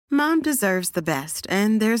Mom deserves the best,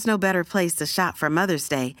 and there's no better place to shop for Mother's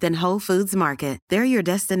Day than Whole Foods Market. They're your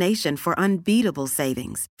destination for unbeatable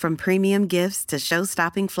savings, from premium gifts to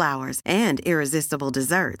show-stopping flowers and irresistible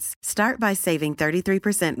desserts. Start by saving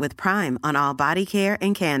 33% with Prime on all body care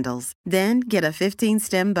and candles. Then get a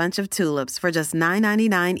 15-stem bunch of tulips for just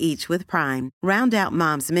 $9.99 each with Prime. Round out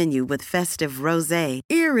Mom's menu with festive rosé,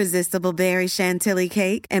 irresistible berry chantilly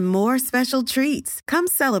cake, and more special treats. Come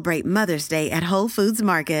celebrate Mother's Day at Whole Foods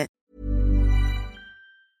Market.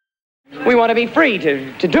 We want to be free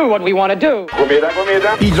to do what we want to do.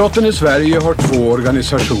 Idrotten i Sverige har 2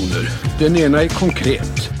 organisationer. Den ena är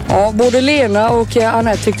konkret. Ja, både Lena och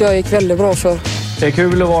Anette tyckte jag gick väldigt bra för. Det är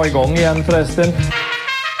kul att vara igång igen förresten.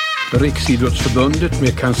 Riksidrottsförbundet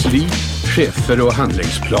med kansli, chefer och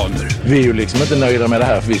handlingsplaner. Vi är ju liksom inte nöjda med det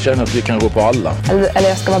här, för vi känner att vi kan gå på alla. Eller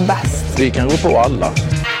jag ska vara bäst. Vi kan gå på alla.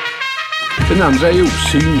 Den andra är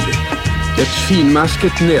osynlig. Ett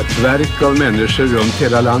finmaskigt nätverk av människor runt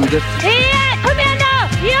hela landet. Kom igen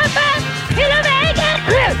då! Jobba! Hela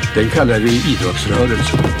vägen! Den kallar vi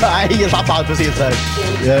idrottsrörelsen. Nej, ingen fattar precis här.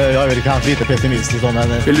 Jag är väl kanske lite pessimistisk om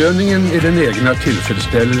henne. Belöningen är den egna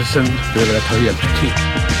tillfredsställelsen över att ha hjälpt till.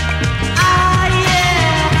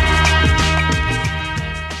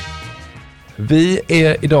 Vi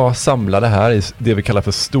är idag samlade här i det vi kallar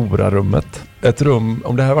för stora rummet. Ett rum,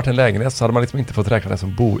 om det här hade varit en lägenhet så hade man liksom inte fått räkna det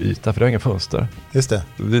som boyta, för det har inga fönster. Just det.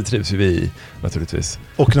 Det trivs ju vi i, naturligtvis.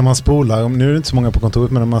 Och när man spolar, nu är det inte så många på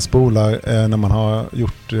kontoret, men när man spolar, när man har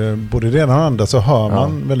gjort både det ena och andra, så hör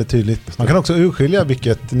man väldigt tydligt. Man kan också urskilja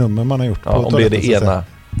vilket nummer man har gjort. Ja, om det är det ena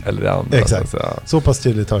eller det andra. Exakt, så pass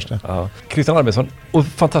tydligt hörs det. Ja. Christian Arvidsson, och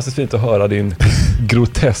fantastiskt fint att höra din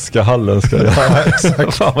groteska halländska. Ja,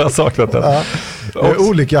 exakt. Fan vad jag saknat den. Ja.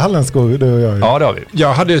 Olika halländskor, du och jag. Ja, det har vi.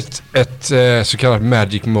 Jag hade ett så kallat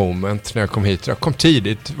magic moment när jag kom hit. Jag kom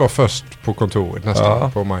tidigt, var först på kontoret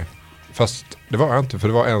nästan på mig. Fast det var jag inte, för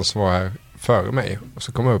det var en som var här före mig. Och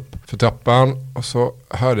så kom jag upp för trappan och så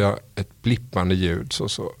hörde jag ett blippande ljud.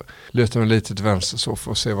 Så lutade jag mig lite till vänster så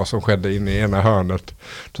för att se vad som skedde inne i ena hörnet.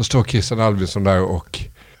 Då står Christian Alvinsson där och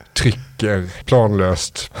trycker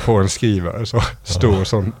planlöst på en skrivare. Så stor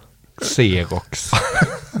som Xerox.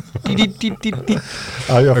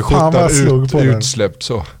 Ja, jag fan vad slog på den. Utsläppt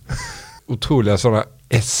så. Otroliga sådana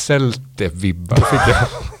SLT-vibbar fick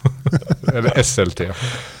jag. Eller SLT.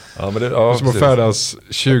 Ja, men det, som har färdats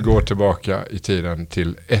 20 år tillbaka i tiden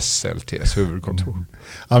till SLTs huvudkontor.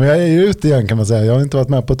 Ja, men jag är ju ute igen, kan man säga. Jag har inte varit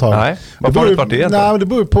med på ett tag. Nej, vad har du varit det? Nej, det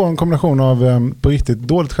beror på en kombination av på riktigt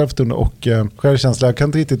dåligt självförtroende och självkänsla. Jag kan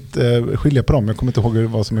inte riktigt skilja på dem. Jag kommer inte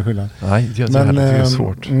ihåg vad som är skillnad. Nej, det är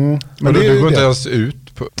svårt. Men du går inte ens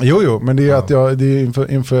ut på... Jo, men det är att det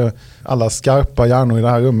är inför alla skarpa hjärnor i det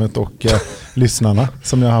här rummet och lyssnarna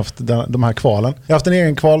som jag har haft de här kvalen. Jag har haft en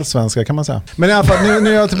egen kvalsvenska, kan man säga. Men i alla fall, nu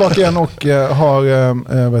är jag tillbaka igen och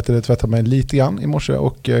har tvättat mig lite grann i morse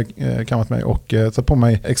och kammat mig och satt på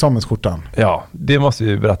mig examensskjortan. Ja, det måste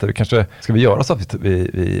vi berätta. Ska vi göra så att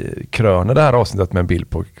vi kröner det här avsnittet med en bild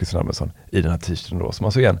på Christian Alvinsson i den här t-shirten då. Som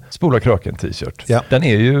alltså igen, Spola kröken t-shirt. Ja. Den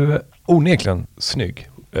är ju onekligen snygg.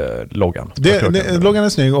 Loggan. Loggan är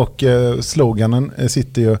snygg och sloganen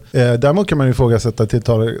sitter ju. Däremot kan man ju ifrågasätta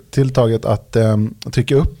tilltaget att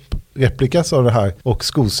trycka upp replikas av det här och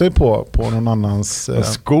sko sig på någon annans...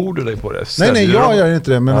 Skor du dig på det? Nej, jag gör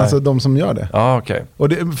inte det, men alltså de som gör det. Ja, okej.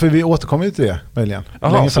 Och för vi återkommer ju till det, möjligen.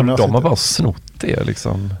 Jaha, så de har bara snott det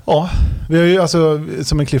liksom? Ja, vi har ju alltså,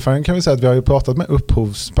 som en cliffhanger kan vi säga att vi har ju pratat med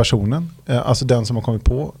upphovspersonen, alltså den som har kommit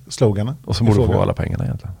på sloganen. Och som borde få alla pengarna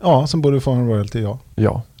egentligen. Ja, som borde få en royalty,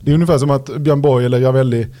 ja. Det är ungefär som att Björn Borg eller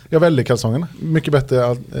Javelli kalsongerna. Mycket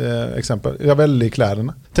bättre exempel. Javelli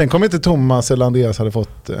kläderna. Tänk om inte Thomas eller Andreas hade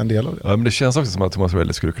fått en del av det. Ja, men det känns också som att Thomas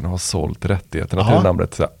Ravelli skulle kunna ha sålt rättigheterna till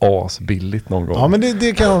namnet så här asbilligt någon gång. Ja, men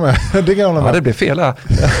det kan jag med. Ja, det blir fel här.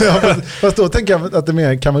 fast då tänker jag att det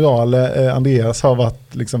mer kameral Andreas har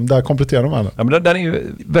varit liksom, där kompletterar de alla. Ja, men den är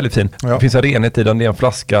ju väldigt fin. Ja. Det finns en renhet i den. Det är en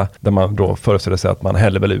flaska där man då föreställer sig att man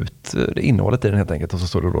häller väl ut innehållet i den helt enkelt och så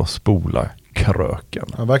står det då spola kröken.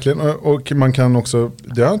 Ja, verkligen. Och man kan också,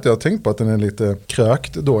 det har inte jag tänkt på att den är lite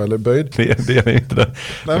krökt då, eller böjd. Det är inte den.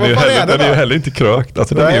 Nej, den är ju heller inte krökt.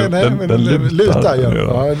 Alltså, den lutar.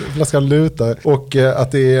 Ja, flaskan lutar. Och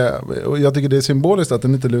att det är, jag tycker det är symboliskt att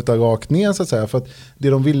den inte lutar rakt ner så att säga. För att det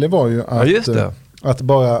de ville var ju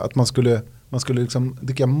att man skulle liksom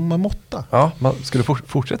dricka med måtta. Ja, man skulle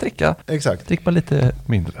fortsätta dricka. Exakt. Drick man lite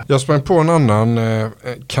mindre. Jag sprang på en annan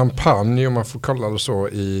kampanj, om man får kalla det så,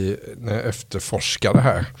 när jag efterforskade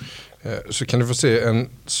här. så kan du få se en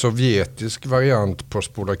sovjetisk variant på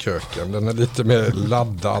Spola kröken. Den är lite mer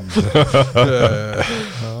laddad.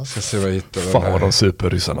 Ska se vad jag hittar. Fan vad de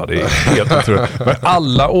superryssarna, det är helt otroligt. Men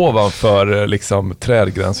alla ovanför liksom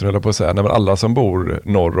trädgränsen, eller på att säga, men alla som bor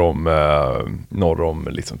norr om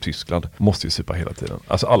liksom Tyskland måste ju supa hela tiden.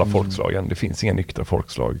 Alltså alla folkslagen, det finns inga nyktra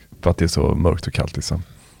folkslag för att det är så mörkt och kallt liksom.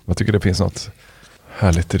 Jag tycker det finns något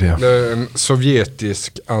härligt i det. En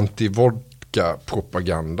sovjetisk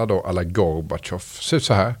anti-vodka-propaganda då, alla Gorbachev. Ser ut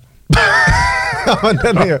så här. Ja, men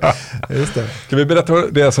den är, just det. Ska vi berätta?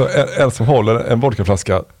 Det är alltså en som håller en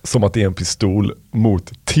vodkaflaska som att det är en pistol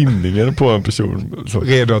mot tinningen på en person.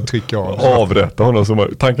 Redo att trycka av. Avrätta honom. Som,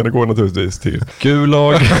 tankarna går naturligtvis till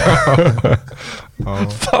Gulag. Ja.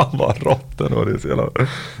 Fan vad rått den var. Det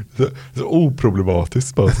är så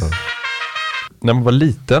oproblematiskt bara så. När man var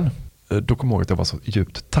liten, då kommer jag ihåg att jag var så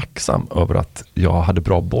djupt tacksam över att jag hade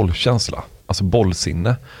bra bollkänsla. Alltså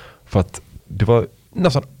bollsinne. För att det var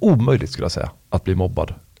nästan omöjligt, skulle jag säga, att bli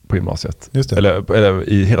mobbad på gymnasiet. Eller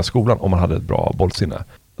i hela skolan om man hade ett bra bollsinne.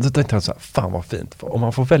 Så tänkte jag så här, fan vad fint. För om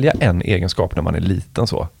man får välja en egenskap när man är liten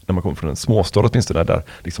så, när man kommer från en småstad åtminstone, där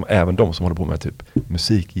liksom även de som håller på med typ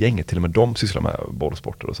musikgänget, till och med de sysslar med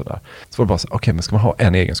bollsporter och sådär. Så var det bara så, okej, men ska man ha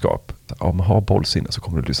en egenskap, om man har bollsinne så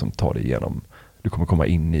kommer du liksom ta dig igenom. Du kommer komma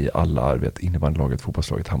in i alla, innebandylaget,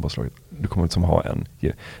 fotbollslaget, handbollslaget. Du kommer liksom ha en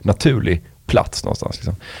naturlig plats någonstans.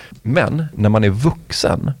 Liksom. Men när man är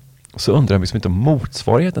vuxen så undrar jag liksom inte om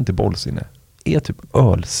motsvarigheten till bollsinne är typ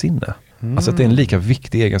ölsinne. Alltså att det är en lika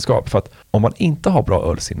viktig egenskap. För att om man inte har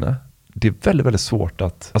bra ölsinne, det är väldigt, väldigt svårt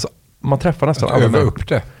att... Alltså man träffar nästan alla öva upp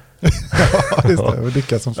det. Ja, just det. Och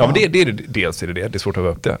lyckas som fan. Ja, men dels är det är svårt att öva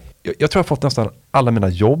upp det. Jag tror jag har fått nästan alla mina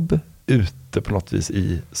jobb ute på något vis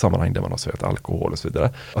i sammanhang där man har serverat alkohol och så vidare.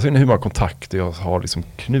 Alltså hur många kontakter jag har liksom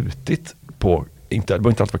knutit på, det var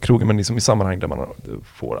inte allt för krogen, men liksom i sammanhang där man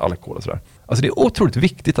får alkohol och sådär. Alltså det är otroligt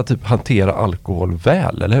viktigt att typ hantera alkohol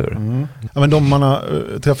väl, eller hur? Ja, men de man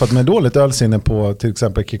har träffat med dåligt ölsinne på till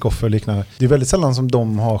exempel kick-off och liknande, det är väldigt sällan som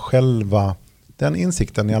de har själva den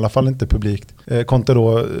insikten, i alla fall inte publikt. Kontra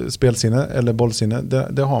då spelsinne eller bollsinne,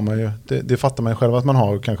 det har man ju. Det fattar man ju själv att man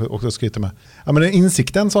har och kanske också skryter med. Ja, men den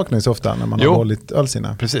insikten saknas ju ofta när man har dåligt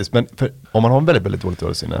ölsinne. Precis, men om man har en väldigt, väldigt dåligt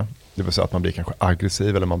ölsinne, det vill säga att man blir kanske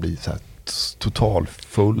aggressiv eller man blir så här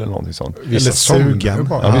totalfull eller någonting sånt. Eller sugen.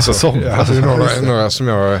 Ja, vissa somnar. Jag hade några som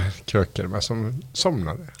jag krökade med som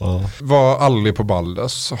somnade. Var aldrig på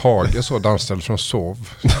Balders hage så dansställ som sov.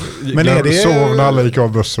 Men är det... Sov när alla gick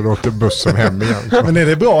av bussen och åkte bussen hem igen. Men är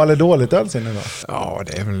det bra eller dåligt ölsinne då? Ja,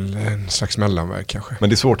 det är väl en slags mellanväg kanske. Men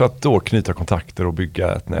det är svårt att då knyta kontakter och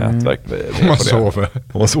bygga ett nätverk. Om man sover.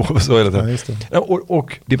 Om man sover så är det. Ja, just det.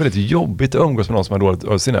 Och det är väldigt jobbigt att umgås med någon som har dåligt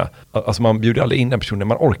ölsinne. Alltså man bjuder aldrig in den personen,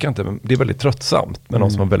 man orkar inte, men det är väldigt tröttsamt med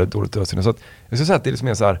någon som har väldigt dåligt ölsinne. Så att jag skulle säga att det är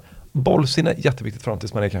liksom så här, bollsinne jätteviktigt fram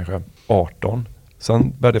tills man är kanske 18.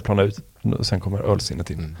 Sen börjar det plana ut och sen kommer ölsinne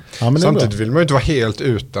till. Ja, men samtidigt vill man ju inte vara helt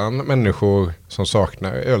utan människor som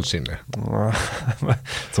saknar ölsinne.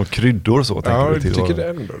 Som kryddor så. Ja, jag tycker det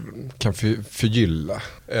ändå kan förgylla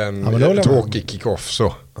en tråkig kick-off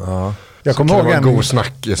så. Ja. Jag kommer ihåg en god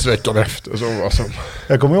snackis veckan efter. Så var som.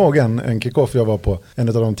 Jag kommer ihåg en kick-off jag var på, en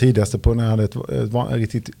av de tidigaste på när jag hade ett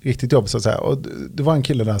riktigt jobb så att säga. Och det var en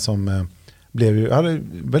kille där som hade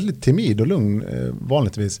väldigt timid och lugn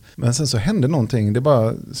vanligtvis. Men sen så hände någonting, det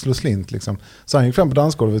bara slog slint liksom. Så han gick fram på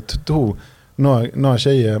dansgolvet och tog några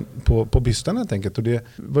tjejer på bysten helt enkelt. Och det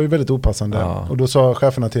var ju väldigt opassande. Ja. Och då sa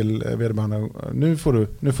cheferna till vederbörande, nu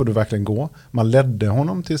får du verkligen gå. Man ledde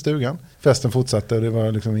honom till stugan. Festen fortsatte och det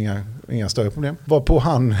var liksom inga större problem. Var på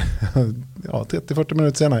han 30-40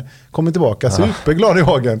 minuter senare kommer tillbaka superglad i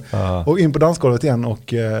hagen. Ja. Och in på dansgolvet igen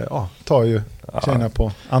och tar ju tjejerna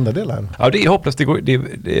på andra delar. Ja, det är hopplöst. Det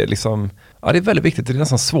är liksom... Ja, det är väldigt viktigt. Det är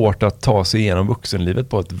nästan svårt att ta sig igenom vuxenlivet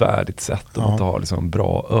på ett värdigt sätt och inte ha liksom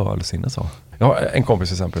bra ölsinne så. Jag har en kompis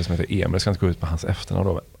till exempel som heter Emil, jag ska inte gå ut med hans efternamn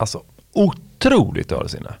då. Alltså, otroligt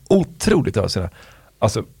ölsinne.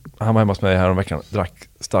 Alltså, han var hemma hos mig här om veckan, drack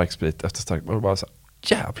stark sprit efter stark, och bara så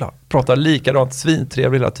jävlar, pratar likadant,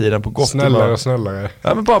 svintrevlig hela tiden på gott. Snällare.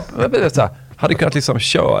 Ja, men bara så här, hade kunnat liksom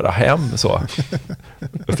köra hem så.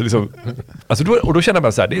 Och då känner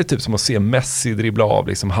man så här, det är typ som att se Messi dribbla av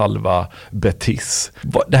liksom halva Betis.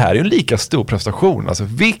 Det här är ju en lika stor prestation. Alltså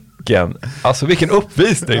vilken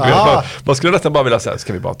uppvisning. Man skulle nästan bara vilja säga,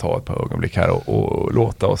 ska vi bara ta ett par ögonblick här och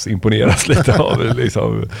låta oss imponeras lite av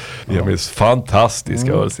liksom Emils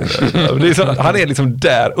fantastiska ölsinne. Han är liksom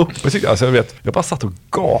där uppe. Alltså jag bara satt och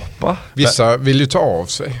gapa. Vissa vill ju ta av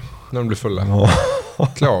sig när de blir fulla.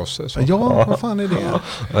 klä sig. Så. Ja, vad fan är det?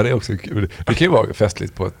 Ja, det är också kul. Det kan ju vara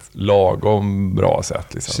festligt på ett lagom bra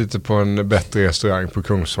sätt. Liksom. Sitter på en bättre restaurang på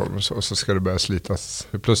Kungsholm och så ska det börja slitas.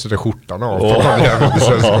 Plötsligt är skjortan av på den jävla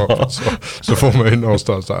sällskapet. Så får man ju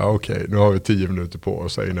någonstans säga, okej, nu har vi 10 minuter på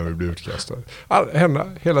oss innan vi blir utkastade. Hända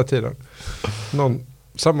hela tiden.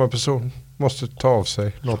 Samma person måste ta av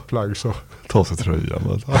sig något plagg så. Ta av sig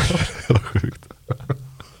tröjan. Det är sjukt.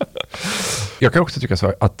 Jag kan också tycka så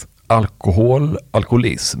här att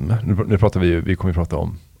alkoholism, nu pratar vi kommer ju prata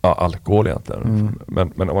om alkohol egentligen.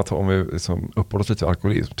 Men om vi liksom uppehåller oss lite vid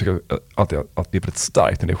alkoholism, tycker jag alltid att det är väldigt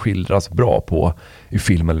starkt när det skildras bra på i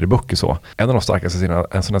film eller i böcker så. En av de starkaste scenerna,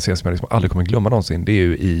 en sån här scen som jag liksom aldrig kommer glömma någonsin, det är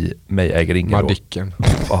ju i Mig äger ingen. Madicken.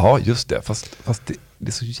 Jaha, just det. Fast det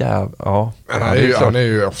är så jävla... Ja. Men han är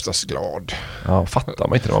ju oftast glad. Ja, fattar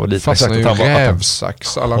man inte när man var liten. Fastnar ju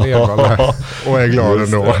rävsax alla Edwall och är glad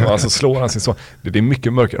ändå. Alltså slår han sin son. Det är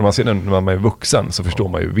mycket mörkare. När man ser den när man är vuxen så förstår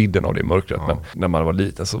man ju vidden av det mörkret. Men när man var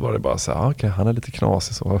liten så var det bara så här, okej, han är lite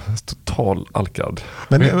knasig så total alkad.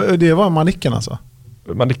 Men det var Madicken alltså?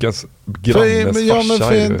 Madickens grannes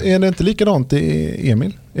farsa är det inte likadant i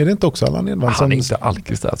Emil? Är det inte också Allan Edwall? Han är inte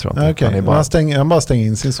alkis där tror jag inte. Okay. Han bara stänger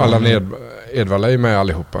in sin son. Allan Edwall är ju med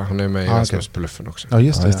allihopa. Han är med i Rasmus på Luffen också. Ja,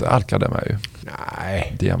 just det. Alkad är med ju.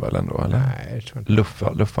 Nej. Det är han väl ändå, eller? Nej, jag tror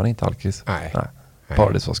inte. Luffan är inte alkis. Nej.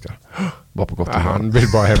 Paradis-Oscar. Bara på gott humör. Han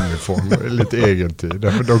vill bara hemifrån. Lite egen tid.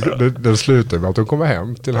 Den slutar med att de kommer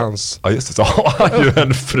hem till hans... Ja just det, så har han ju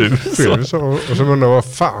en fru. Och så undrar vad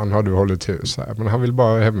fan har du hållit hus här? Men han vill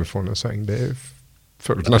bara hemifrån en säng. Det är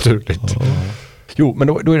fullt naturligt. Jo, men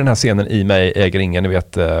då är den här scenen i Mig äger ingen, ni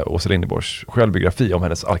vet Åsa Linderborgs självbiografi om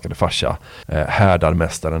hennes alkade farsa,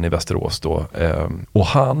 härdarmästaren i Västerås då. Och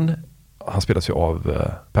han spelas ju av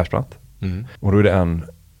Persbrandt. Och då är det en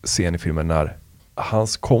scen i filmen när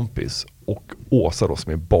hans kompis och Åsa då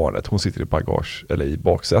som är barnet, hon sitter i bagage eller i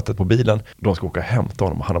baksätet på bilen. De ska åka och hämta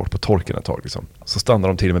honom och han har varit på torken ett tag liksom. Så stannar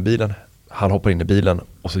de till med bilen. Han hoppar in i bilen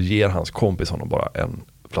och så ger hans kompis honom bara en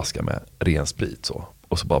flaska med ren sprit så.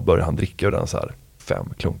 Och så bara börjar han dricka ur den så här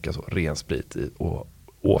 5 klunkar så ren sprit i, och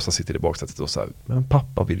Åsa sitter i baksätet och så här, men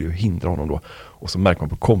pappa vill ju hindra honom då. Och så märker man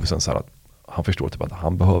på kompisen så här att han förstår typ att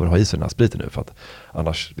han behöver ha i sig den här spriten nu för att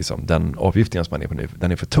annars liksom, den avgiftningen som han är på nu,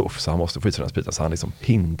 den är för tuff så han måste få i sig den här spriten. Så han liksom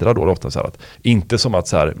hindrar då ofta så här att, inte som att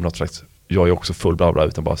så här, något slags, jag är också full bla bla,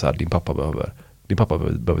 utan bara så här, din pappa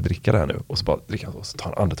behöver dricka det här nu. Och så bara dricker han och så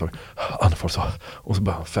tar han andetag så. Och så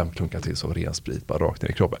bara 5 klunkar till så ren sprit bara rakt ner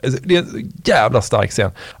i kroppen. Det är en jävla stark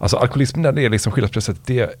scen. Alltså alkoholismen där det är liksom skiljas på det sättet,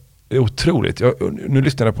 det är otroligt. Nu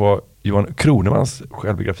lyssnade jag på Johan Kronemans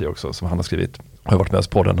självbiografi också som han har skrivit. Har varit med oss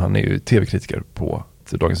på den. Han är ju tv-kritiker på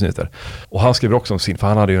Dagens Nyheter. Och han skriver också om sin, för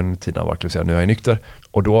han hade ju en tid när han var säga, nu är jag nykter.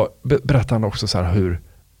 Och då berättar han också så här hur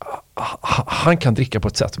han kan dricka på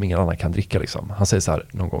ett sätt som ingen annan kan dricka liksom. Han säger så här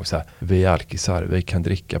någon gång så här, vi är alkisar, vi kan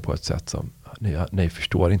dricka på ett sätt som ni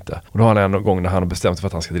förstår inte. Och då har han en gång när han har bestämt sig för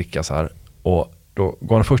att han ska dricka så här. Och då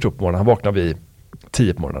går han först upp på morgonen, han vaknar vid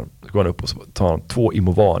 10 på morgonen, så går han upp och så tar han 2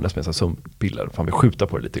 Imovanes med sömnpiller för han vill skjuta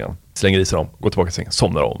på det lite grann. Slänger i sig dem, går tillbaka till sängen,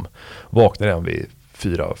 somnar om. Vaknar igen vid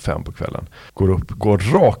 4-5 på kvällen.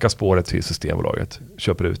 Går raka spåret till Systembolaget.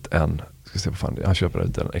 Köper ut han köper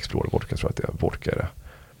ut en Explorer vodka, tror jag att det är vodka är det.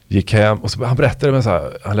 Gick hem och så han berättade med så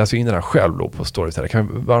här, han läser in den här själv då på stories här. Jag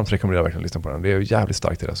kan varmt rekommendera verkligen att lyssna på den. Det är ju jävligt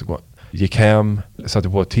starkt i det. Så gick hem, satte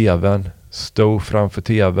på tvn, stod framför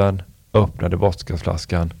tvn, öppnade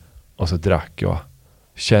vodkaflaskan och så drack jag.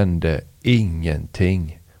 Kände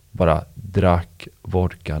ingenting. Bara drack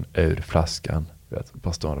vodkan ur flaskan.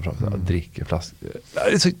 Bara stående framför dricker flaskan.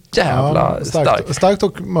 Det är så jävla starkt. Starkt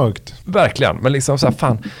och mörkt. Verkligen, men liksom så här,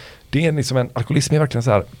 fan. Det är liksom alkoholism är verkligen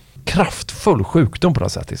så här kraftfull sjukdom på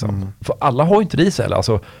något sätt liksom. För alla har ju inte det i sig.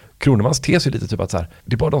 Alltså, Kronemans tes är lite typ att så här,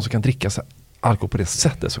 det är bara de som kan dricka så här, alkohol på det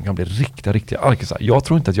sättet som kan bli riktiga alkisar. Jag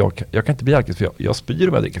tror inte att jag kan inte bli alkis för jag spyr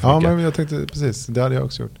om jag dricker för mycket. Ja, men jag tänkte precis, det hade jag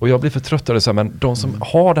också gjort. Och jag blir för trött av det så här, men de som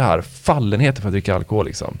har det här fallenheten för att dricka alkohol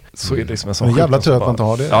liksom, så är det liksom en sån jävla tur att man inte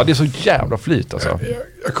har det. Ja, det är så jävla flyt alltså.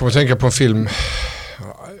 Jag kommer att tänka på en film, jag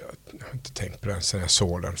har inte tänkt på den sen jag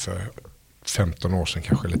såg den för 15 år sedan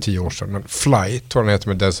kanske, eller 10 år sedan. Men Flight, tror jag heter,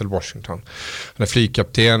 med Denzel Washington. Han är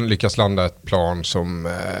flygkapten, lyckas landa ett plan som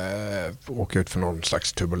åker ut för någon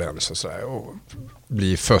slags turbulens och sådär. Och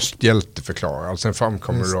blir först hjälteförklarad. Sen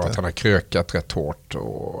framkommer då att han har krökat rätt hårt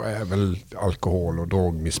och är väl alkohol- och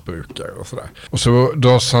drogmissbrukare och sådär. Och så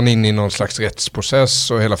dras han in i någon slags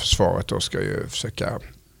rättsprocess och hela försvaret då ska ju försöka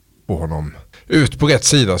få honom ut på rätt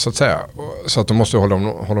sida så att säga. Så att de måste hålla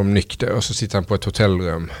honom nykter. Och så sitter han på ett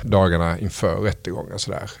hotellrum dagarna inför rättegången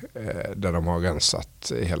sådär. Där de har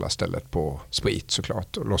rensat hela stället på sprit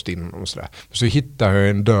såklart. Och låst in honom och sådär. Så hittar jag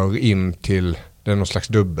en dörr in till det är någon slags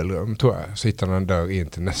dubbelrum tror jag. Så hittar han en dörr in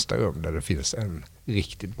till nästa rum där det finns en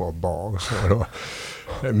riktigt bra bar.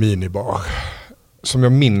 En minibar. Som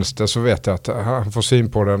jag minns det så vet jag att han får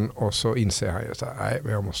syn på den och så inser han ju att nej,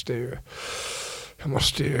 men jag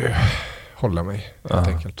måste ju hålla mig helt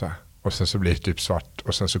enkelt där. Och sen så blir det typ svart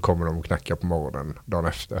och sen så kommer de och knackar på morgonen dagen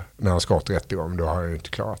efter. När han ska till rättegång, då har han ju inte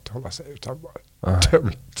klarat att hålla sig utan bara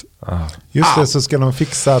tömt. Just det, så ska de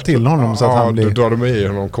fixa till honom så att han blir... då drar de i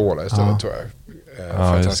honom kola istället tror jag.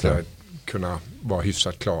 För att han ska kunna vara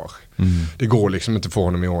hyfsat klar. Det går liksom inte att få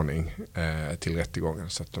honom i ordning till rättegången,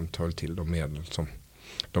 så att de tar till de medel som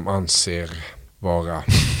de anser vara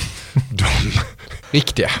de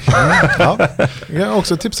riktiga. Jag har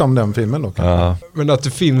också tipsa om den filmen då. Men att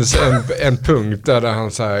det finns en punkt där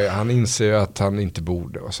han säger, han inser att han inte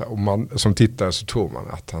borde. Och så, och man, som tittare så tror man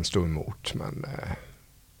att han står emot, men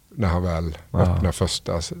när han väl öppnar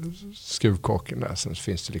första skruvkorken där, sen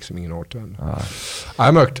finns det liksom ingen återvändo.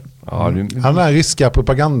 Mörkt. Han där ryska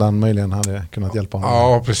propagandan möjligen hade kunnat hjälpa honom.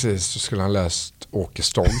 Ja, precis. Så skulle han läst Åke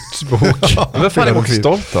Stolts bok. Men vad fan är Åke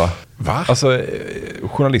Stolt då? Va? Alltså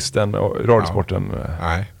journalisten och radiosporten.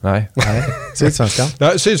 Nej.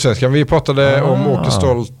 Sydsvenskan. Sydsvenskan. Vi pratade om Åke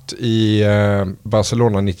Stolt i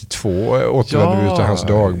Barcelona 92. Återvände vi till hans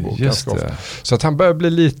dagbok. Så att han börjar bli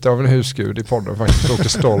lite av en husgud i podden faktiskt. Åke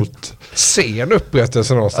Stolt. Sen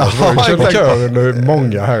upprättelse någonstans. Det var kör under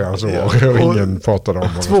många herrans år och ingen pratade om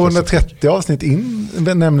honom. 230 avsnitt in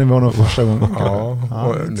nämner vi honom första gången.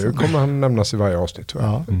 Och nu kommer han nämnas i varje avsnitt tror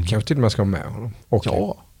jag. Kanske till och med ska ha med honom. Okay.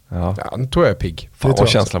 Ja, han tror jag är pigg. Fan vad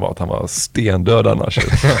känslan var att han var stendöd annars.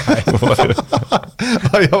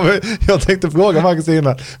 Jag tänkte fråga Marcus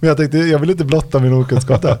innan, men jag vill inte blotta min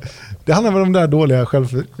okunskap där. Det handlar väl om det där dåliga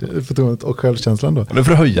självförtroendet och självkänslan då. Nu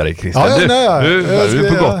får du höja dig Christian. Du är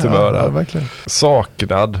på gott humör här. Verkligen.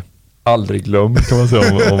 Saknad, aldrig glömd kan man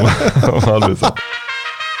säga om Alvesson.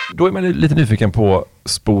 Då är man lite nyfiken på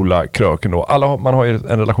Spola kröken då. Man har ju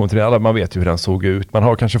en relation till det. Alla, man vet ju hur den såg ut. Man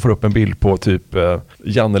har kanske får upp en bild på typ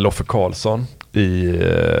Janne Loffe Karlsson i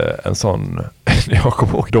en sån... Jag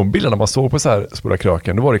kommer ihåg de bilderna man såg på så här Spola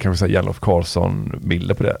kröken. Då var det kanske så här Janne Loffe Karlsson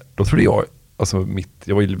bilder på det. Då trodde jag... Alltså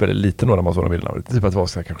jag var ju väldigt liten då när man såg de bilderna. Typ att det var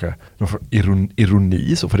så här, kanske någon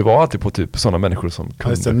ironi så. För det var alltid på typ sådana människor som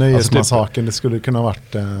kunde... Nöjesmassaken, det skulle kunna ha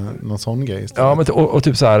varit någon sån grej. Ja, men och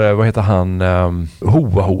typ så här, vad heter han?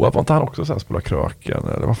 Hoa, var inte han också så här Spola kröken?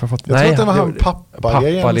 Eller varför jag tror att det var han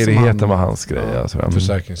pappaledigheten var hans grej.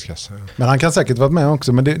 Försäkringskassa. Men han kan säkert varit med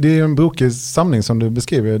också. Men det är ju en brokig samling som du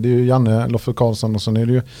beskriver. Det är ju Janne Loffe Karlsson och så är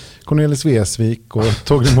det ju Cornelis Vreeswijk och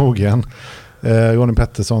Torgny Mogren. Ronny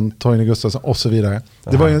Pettersson, Torgny Gustafsson och så vidare.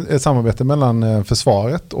 Det var ju ett samarbete mellan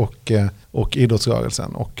försvaret och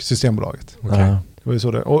idrottsrörelsen och Systembolaget. Det var ju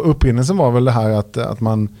så det. Och upprinnelsen var väl det här att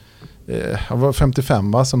man var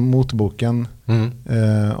 55 som motorboken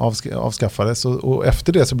avskaffades och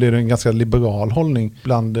efter det så blev det en ganska liberal hållning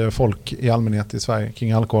bland folk i allmänhet i Sverige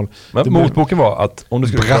kring alkohol. Men motboken var att om du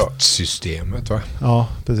skulle brattsystemet va? Ja,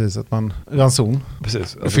 precis, att man ranson.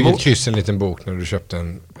 Precis. Du fick ett kryss en liten bok när du köpte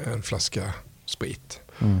en flaska sprit.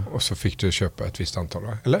 Och så fick du köpa ett visst antal,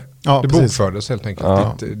 eller? Ja, det precis. bokfördes helt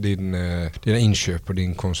enkelt dina inköp och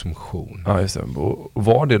din konsumtion. Ja, just det. Och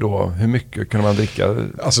var det då, hur mycket kunde man dricka?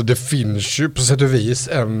 Alltså det finns ju på sätt och vis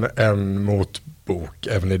en motbok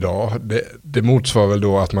även idag. Det motsvarar väl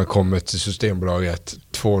då att man kommer till Systembolaget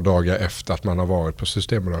 2 dagar efter att man har varit på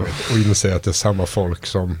Systembolaget och inser att det är samma folk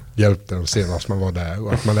som hjälpte en senast man var där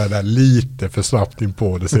och att man är där lite för snabbt in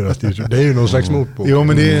på det senaste. Det är ju någon slags motbok. Jo,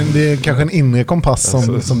 men det är kanske en inre kompass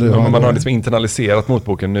som du har. Man har liksom internaliserat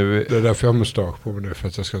motboken nu. Det är därför jag har mustasch på mig nu, för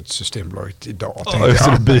att jag ska till Systembolaget idag.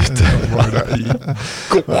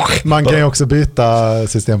 Man kan ju också byta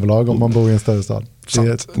systembolag om man bor i en större stad.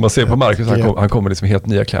 Man ser på Marcus, han kommer liksom helt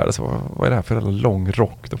nya kläder. Så, vad är det här för en lång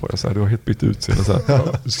rock då på det? Så här, du har helt bytt utseende. Så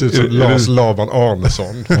här. Lars Laban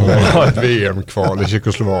Arnesson har ett VM-kval i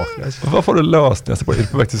Tjeckoslovakien. Vad får du löst när jag på? Är du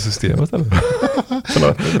på väg till systemet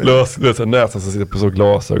eller? Lös näsan som sitter på så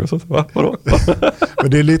glasögon. Så, va? Vadå?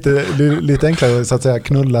 Men det är lite enklare så att säga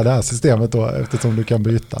knulla det här systemet då, eftersom du kan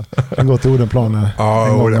byta. Du kan gå till Odenplanen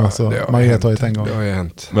en gång så Maria tar ett en gång. Det har ju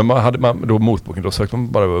hänt. Men hade man då motboken, då sökte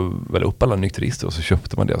man bara väl upp alla nykterister och så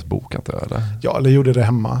köpte man deras bok, inte eller? Ja, eller gjorde det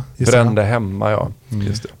hemma. Brände hemma, ja.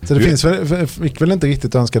 Just det. Så det fick väl inte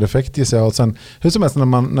riktigt önskad effekt gissar jag. Och sen, hur som helst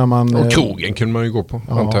när man och krogen kunde man ju gå på,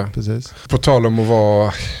 antar jag. Precis. På tal om att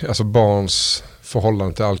vara barns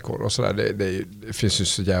förhållande till alkohol och sådär. Det finns ju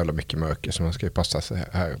så jävla mycket mörker som man ska ju passa sig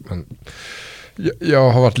här. Men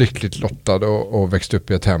jag har varit lyckligt lottad och växt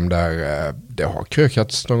upp i ett hem där det har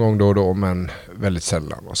krökats någon gång då och då, men väldigt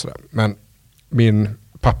sällan och sådär. Men min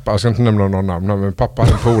pappa, jag ska inte nämna någon namn, men pappa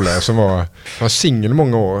hade en polare som var singel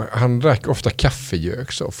många år. Han drack ofta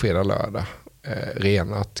kaffegök så fredag, lördag.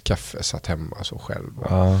 Renat kaffe, satt hemma så själv.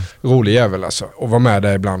 Rolig jävel alltså. Och var med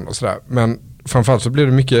där ibland och sådär. Men framförallt så blev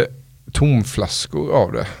det mycket tomflaskor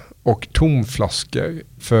av det. Och tomflaskor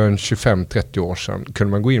för en 25-30 år sedan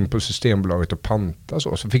kunde man gå in på Systembolaget och panta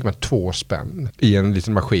så fick man 2 spänn i en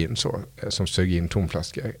liten maskin så, som sög in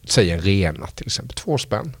tomflaskor. Säg en Renat till exempel, 2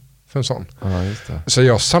 spänn för en sån. Ja, just det. Så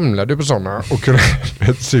jag samlade på sådana och kunde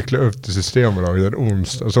cykla upp till Systembolaget en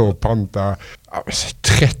onsdag så och panta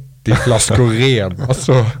 30 flaskor ren,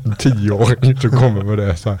 alltså 10-åring som kommer med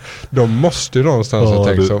det så här. De måste ju någonstans ha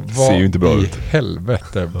tänkt så, vad ju inte bra i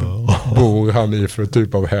helvete bor han i för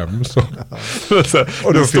typ av hem så.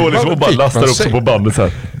 Och då står liksom och bara lastar upp sig på bandet så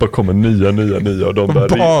här. Bara kommer nya och de bara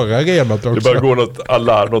renat också. Det bara går något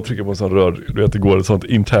alarm, de trycker på en sån rör, du vet det går ett sånt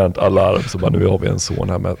internt alarm så bara nu har vi en son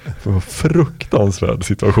här med fruktansvärd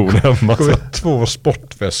situation hemma. Det kommer 2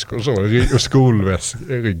 sportväskor så och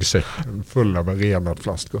skolryggsäcken fulla med renat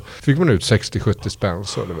flaskor. Fick man ut 60-70 spänn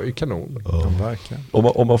så det var ju kanon. Ja, verkligen.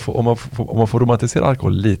 Om man får romantisera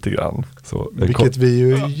alkohol lite grann. Så vilket vi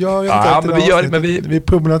ju gör. Vi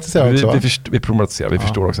problematiserar också. Vi problematiserar. Vi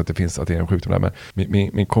förstår också att det finns att det är en sjukdom där. Men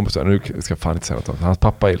min kompis, nu ska jag fan inte säga något. Hans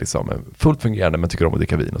pappa är liksom fullt fungerande men tycker om att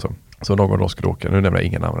dricka vin och så. Så någon gång de skulle åka, nu nämner jag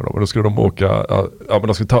ingen namn då, men då skulle de åka, men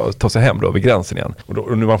de skulle ta sig hem då vid gränsen igen.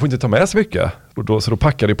 Och nu man får inte ta med så mycket. Så då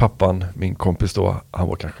packade pappan, min kompis då, han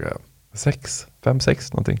var kanske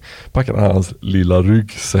 5-6 någonting. Packade hans lilla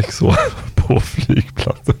ryggsäck så på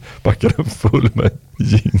flygplatsen. Packade den full med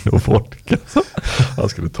gin och vodka. Han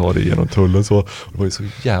skulle ta det genom tullen så. Det var ju så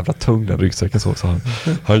jävla tung den ryggsäcken så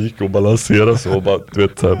han gick och balanserade så och bara, du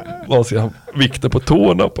vet, man ser han vikter på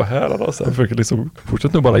tårna och på hälarna och så han försöker liksom,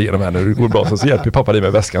 fortsätt nu bara igenom här när det går bra så hjälper pappa dig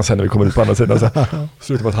med väskan sen när vi kommer ut på andra sidan så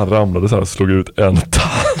slutar med att han ramlade så här och slog ut en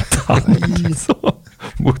tand så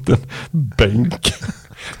mot en bänk.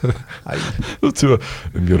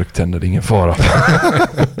 Mjölktänder, ingen fara.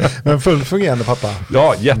 Men fullt fungerande pappa.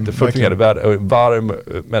 Ja, jättefullt fungerande, varm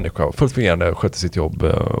människa, fullt fungerande, skötte sitt jobb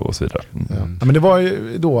och så vidare. Ja, men det var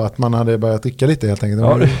ju då att man hade börjat dricka lite helt enkelt.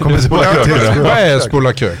 Vad är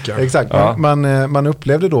spola kröken? Exakt, ja. Man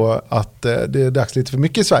upplevde då att det är dags lite för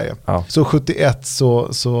mycket i Sverige. Ja. Så 71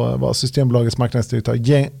 så var Systembolagets marknadsdirektör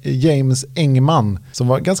James Engman, som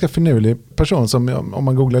var en ganska finurlig person som om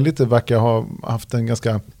man googlar lite verkar ha haft en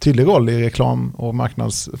ganska tydlig roll i reklam- och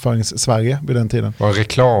marknadsförings-Sverige vid den tiden. Var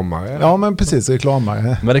reklamare? Ja, men precis,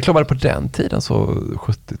 reklamare. Men reklamare på den tiden, så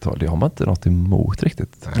 70-tal, det har man inte något emot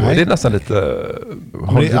riktigt. Nej. Det är nästan lite...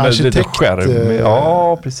 Det är arkitekt, skärm.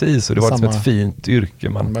 Ja, precis. Och det var liksom ett fint yrke.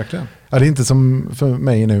 Verkligen. Ja, det är inte som för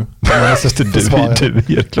mig nu. Du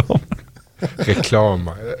är reklam.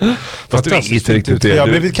 Reklamare. Fast du är inte riktigt det. Jag har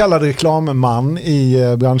blivit kallad reklamman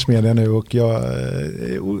i branschmedia nu och jag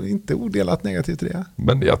är inte odelat negativ till det.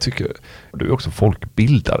 Men jag tycker, du är också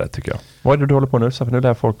folkbildare tycker jag. Vad är det du håller på nu? Så för nu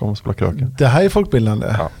lär folk om spola kröken. Det här är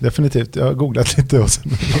folkbildande, definitivt. Jag har googlat lite och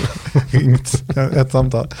sen ringt ett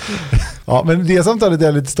samtal. Ja, men det samtalet är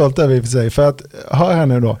jag lite stolt över i och för sig. För att, hör här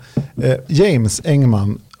nu då, James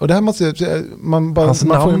Engman. Och det här måste man bara... Hans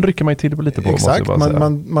namn rycker man ju till lite på. Exakt,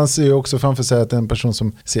 man ser ju också framför sig att en person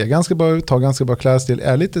som ser ganska bra ut, har ganska bra klädstil,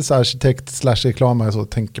 är lite så arkitekt/reklamare, så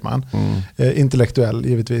tänker man. Intellektuell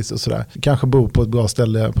givetvis och sådär. Kanske bor på ett bra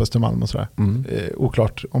ställe på Östermalm och sådär.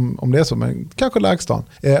 Oklart om det är så, men kanske Larkstan.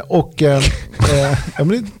 Ja, men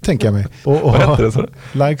det tänker jag mig. Vad heter det så?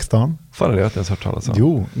 Larkstan. Fan är det att jag har hört talas om?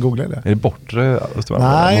 Jo, googla det. Är det bortre Östermalm?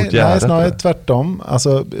 Nej, snarare tvärtom.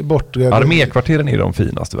 Alltså bortre... Armékvarteren är de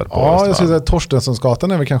finaste väl på Östermalm? Ja, jag skulle säga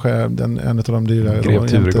Torstenssonsgatan är väl kanske en av de dyrare. Grev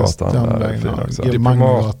Turegatan.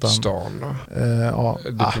 Diplomatstan.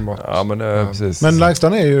 Ja, men precis. Men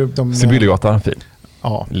Larkstan är ju... Sibyllegatan är fin.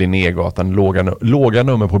 Ja. Linnégatan, låga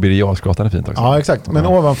nummer på Birger Jarlsgatan är fint också. Ja, exakt. Men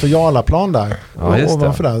ovanför Jarlaplan där,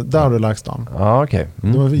 ovanför där har du Larkstan. Ja, okej.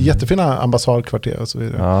 De är jättefina ambassadkvarter och så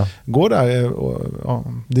vidare. Ja. Gå där,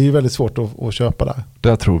 det är ju väldigt svårt att köpa där.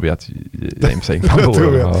 Där tror vi att James Engman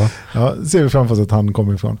bor. Ja, ser vi framför oss att han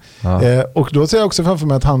kommer ifrån. Ja. Och då ser jag också framför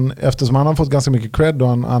mig att han, eftersom han har fått ganska mycket cred och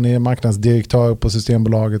han är marknadsdirektör på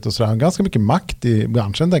Systembolaget och sådär, han har ganska mycket makt i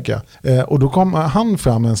branschen tänker jag. Och då kom han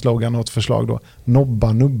fram med en slogan och ett förslag då,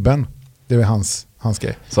 Nobba nubben. Det är hans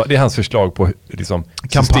grej. Så det är hans förslag på liksom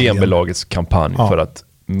Systembolagets kampanj för att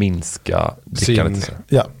minska drickandet.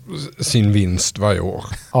 Sin vinst varje år.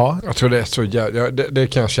 Ja. Jag tror det är så det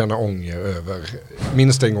kan jag känna ånger över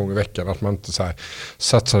minst en gång i veckan, att man inte så här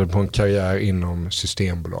satsade på en karriär inom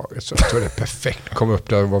Systembolaget. Så jag tror det är perfekt. Kom upp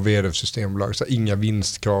där och var vd för Systembolaget. Så inga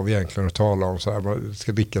vinstkrav egentligen att tala om. Så här, man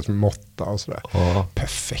ska drickas med måtta och sådär. Ja.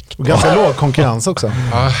 Perfekt. Och ganska låg konkurrens också.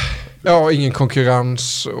 Ja, ingen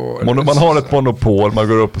konkurrens. Man har ett monopol, man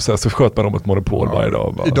går upp och så sköter man om ett monopol varje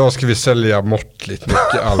dag. Bara. Idag ska vi sälja måttligt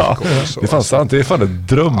mycket alkohol. Det är fan sant, det är fan ett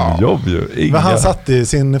drömjobb ju. Men han satte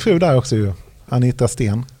sin fru där också ju, Anita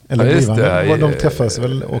Sten. Eller de träffades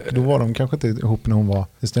väl, och då var de kanske inte ihop när hon var i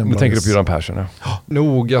Systembolaget. Du tänker du på Göran Persson? Ja.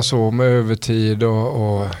 Noga så med övertid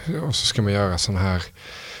och så ska man göra sån här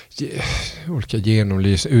olika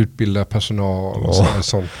genomlysning, utbilda personal och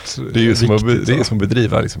sånt. Det är ju som att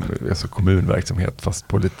bedriva liksom, alltså kommunverksamhet, fast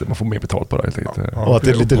på lite, man får mer betalt på det. Och att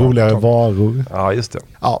det är lite roligare varor. Ja, just det.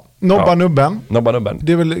 Ja, Nobba Nubben.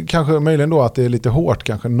 Det är väl kanske möjligen då att det är lite hårt,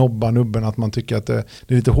 kanske Nobba Nubben, att man tycker att det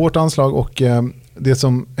är lite hårt anslag, och det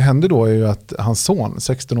som händer då är ju att hans son,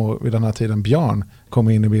 16 år vid den här tiden, Björn,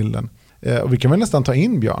 kommer in i bilden. Och vi kan väl nästan ta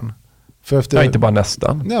in Björn. För efter... inte bara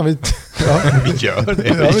nästan. Ja, vi gör det.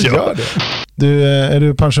 Vi gör det. Du, är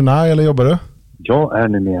du pensionär eller jobbar du? Jag är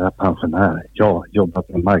numera pensionär. Jag har jobbat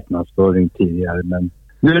med marknadsföring tidigare, men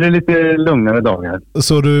nu är det lite lugnare dagar.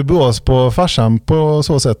 Så du brås på farsan på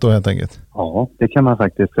så sätt då helt enkelt? Ja, det kan man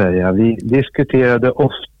faktiskt säga. Vi diskuterade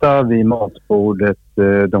ofta vid matbordet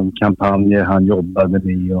de kampanjer han jobbade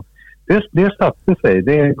med, och det satte sig.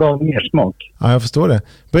 Det gav mer smak. Ja, jag förstår det.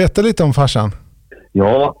 Berätta lite om farsan.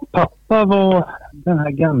 Ja, pappa var den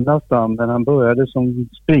här gamla stammen. Han började som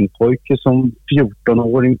springpojke som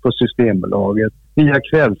 14-åring på Systembolaget. Via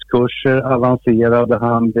kvällskurser avancerade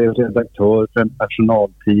han, blev redaktör för en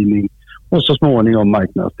personaltidning och så småningom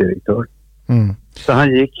marknadsdirektör. Så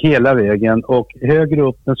han gick hela vägen, och högre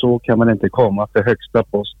upp än så kan man inte komma, för högsta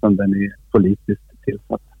posten den är politiskt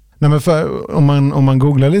tillsatt. Nej, men för, om man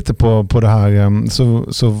googlar lite på det här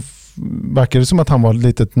så verkar det som att han var ett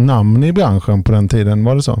litet namn i branschen på den tiden,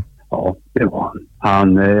 var det så? Ja, det var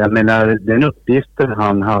han. Jag menar, den uppgiften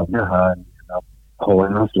han hade här att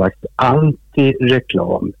ha en slags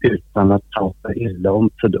anti-reklam utan att prata illa om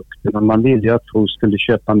produkterna. Man ville ju att folk skulle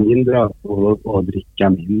köpa mindre alkohol och dricka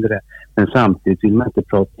mindre, men samtidigt vill man inte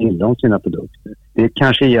prata illa om sina produkter. Det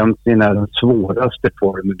kanske egentligen är den svåraste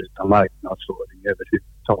formen av marknadsföring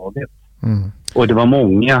överhuvudtaget. Och det var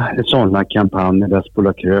många sådana kampanjer där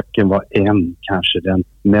Spola Kröken var kanske den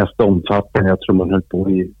mest omfattande. Jag tror man höll på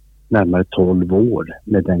i närmare 12 år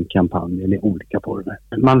med den kampanjen i olika former.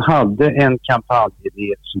 Man hade en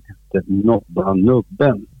kampanjidé som hette Nobba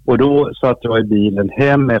Nubben. Och då satt jag i bilen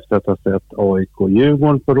hem efter att ha sett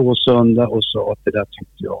AIK-Djurgården på Råsunda och sa att det där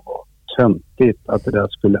tyckte jag var töntigt, att det där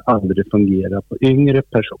skulle aldrig fungera på yngre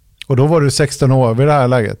personer. Och då var du 16 år vid det här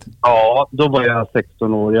läget? Ja, då var jag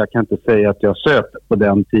 16 år. Jag kan inte säga att jag söp på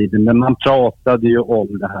den tiden. Men man pratade ju om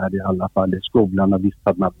det här i alla fall i skolan, och visst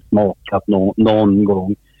hade man smakat någon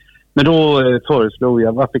gång. Men då föreslog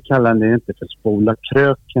jag, varför kallar ni det inte för Spola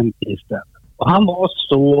Kröken istället? Och han var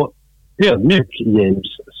så ödmjuk, James,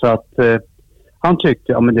 så att han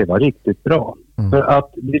tyckte men det var riktigt bra. För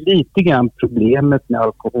att det lite grann problemet med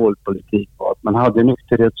alkoholpolitik var att man hade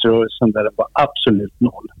nykterhetsrörelsen där det var absolut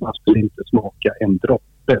noll. Man skulle inte smaka en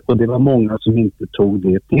droppe, och det var många som inte tog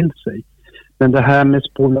det till sig. Men det här med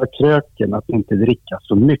Spola Kröken, att inte dricka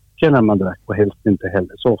så mycket när man drack, och helst inte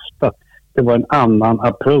heller så ofta, det var en annan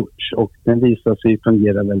approach, och den visade sig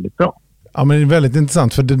fungera väldigt bra. Ja, men det är väldigt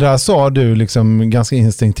intressant, för det där sa du liksom ganska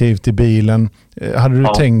instinktivt i bilen. Hade du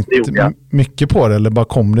tänkt mycket på det, eller bara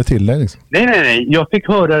kom det till dig? Liksom? Nej. Jag fick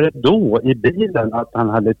höra det då i bilen, att han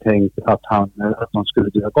hade tänkt att de skulle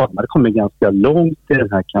dra igång. Man hade kommit ganska långt i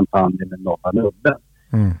den här kampanjen med Nobba Nubben.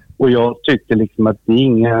 Och jag tyckte liksom att det är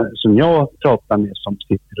inga som jag pratar med som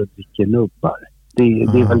sitter och dricker nubbar.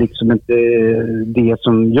 Det var liksom inte det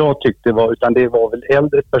som jag tyckte var, utan det var väl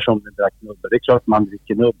äldre personer som drack nubbar. Det är klart man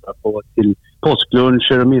dricker nubbar till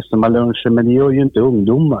påskluncher och midsommarluncher, men det gör ju inte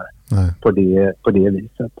ungdomar på det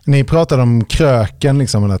viset. Ni pratade om kröken,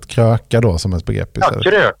 liksom, eller att kröka då som ett begrepp istället.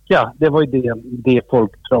 Ja, kröka. Det var ju det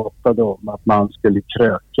folk pratade om, att man skulle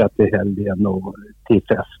kröka till helgen och till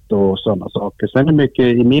fest och sådana saker. Sen är mycket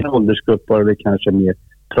i min åldersgrupp var det kanske mer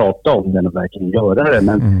prata om den och verkligen göra det.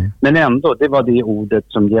 Men ändå, det var det ordet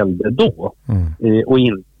som gällde då. Och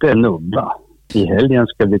inte nubba. I helgen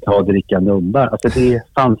ska vi ta och dricka nubbar. Alltså det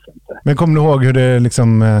fanns inte. Men kommer du ihåg hur det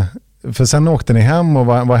liksom... För sen åkte ni hem, och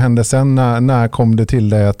vad hände sen? När kom det till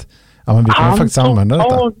dig att vi kan faktiskt använda detta?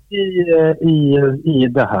 Han tog tag i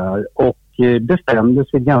det här, och bestämde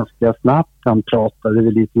sig ganska snabbt. Han pratade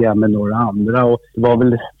lite grann med några andra och det var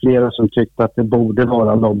väl flera som tyckte att det borde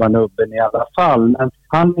vara Nobba Nubben i alla fall. Men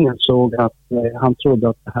han insåg att han trodde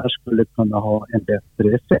att det här skulle kunna ha en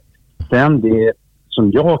bättre effekt. Sen det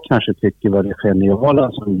som jag kanske tycker var det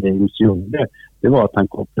geniala som James gjorde, det var att han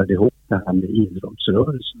kopplade ihop det här med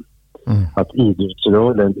idrottsrörelsen. Att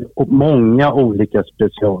idrottsrörelsen och många olika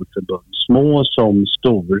specialförbund, små som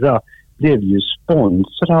stora, blev ju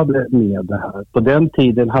sponsrade med det här. På den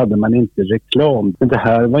tiden hade man inte reklam. Men det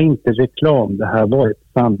här var inte reklam, det här var ett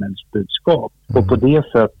samhällsbudskap. Och på det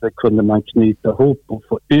sättet kunde man knyta ihop och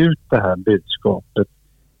få ut det här budskapet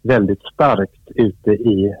väldigt starkt ute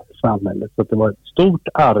i samhället. Så det var ett stort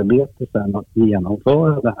arbete sen att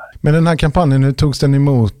genomföra det här. Men den här kampanjen, hur togs den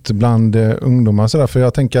emot bland ungdomar? Sådär? För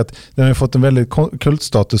jag tänker att den har fått en väldigt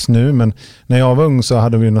kultstatus nu, men när jag var ung så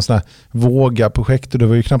hade vi någon sån här Våga-projekt och det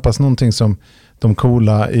var ju knappast någonting som de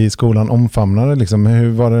coola i skolan omfamnade. Liksom.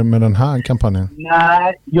 Hur var det med den här kampanjen?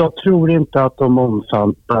 Nej, jag tror inte att de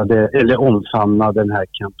omfamnade den här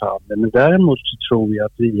kampanjen. Men däremot så tror jag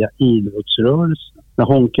att via idrottsrörelsen, när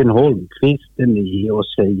Honken Holmqvist är med och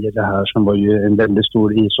säger det här, som var ju en väldigt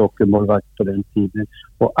stor ishockeymålvakt på den tiden,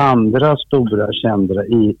 och andra stora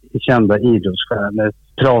kända idrottsstjärnor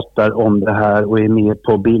pratar om det här och är med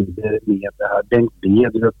på bilder med det här. Bengt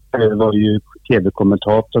Bedrup var ju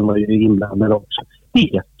tv-kommentatorn, var ju inblandad också.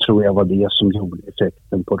 Det tror jag var det som gjorde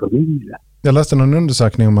effekten på de yngre. Jag läste någon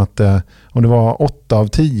undersökning om att om det var 8 av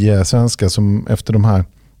 10 svenskar som efter de här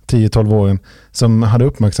 10-12 åren som hade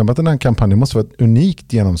uppmärksammat den här kampanjen, måste vara ett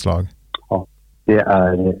unikt genomslag. Ja, det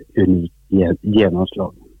är unikt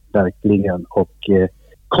genomslag, verkligen. Och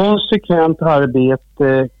konsekvent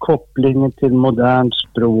arbete, kopplingen till modernt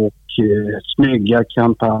språk, snygga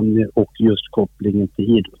kampanjer och just kopplingen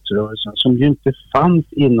till idrottsrörelsen som ju inte fanns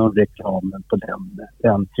inom reklamen på den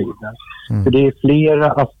tiden. För det är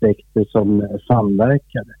flera aspekter som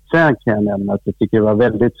samverkade. Sen kan jag nämna att jag tycker det var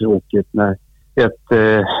väldigt tråkigt när ett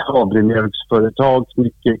havremjölksföretag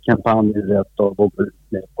mycket kampanjer rätt av och gå ut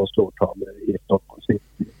med på stortavlor i Stockholm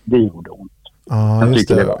City. Det gjorde ont. Jag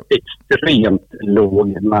tycker det var extremt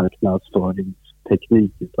låg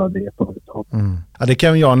marknadsföringsteknik av det företaget. Ja, det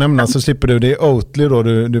kan jag nämna så slipper du. Det är Oatly då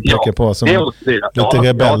du pekar på som lite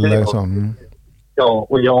rebeller. Ja,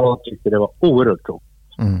 och jag tyckte det var oerhört tråkigt.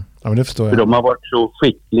 Ja, men det förstår jag. För de har varit så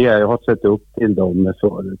skickliga. Jag har sett upp till dem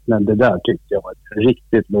förut. Men det där tyckte jag var ett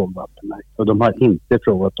riktigt lågvattenmärke. Och de har inte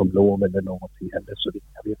frågat om lov eller någonting heller, så vitt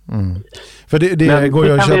jag vet. För det går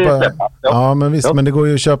ju att köpa. Ja, men visst, men det går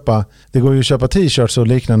ju att köpa t-shirts och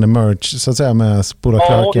liknande merch så att säga med Spola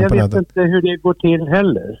Kröken på nätet. Jag vet inte hur det går till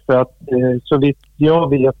heller. För att så vitt jag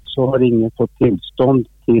vet så har ingen fått tillstånd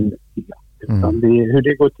till det. Utan hur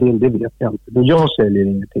det går till, det vet jag inte. Men jag säljer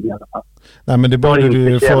ingenting i alla fall. Nej, men det borde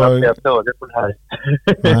du få...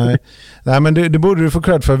 Nej, men det borde du få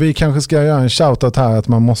cred för. Vi kanske ska göra en shoutout här att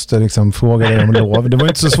man måste liksom fråga dig om lov. Det var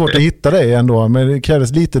inte så svårt att hitta dig ändå, men det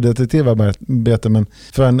krävdes lite detektivarbete. Men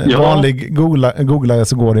för en vanlig googlare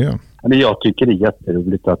så går det ju. Men jag tycker det är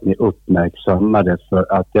jätteroligt att ni uppmärksammar det,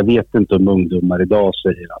 för att jag vet inte om ungdomar idag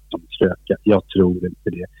säger att de krökar. Jag tror inte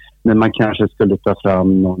det. Men man kanske skulle ta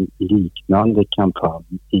fram någon liknande kampanj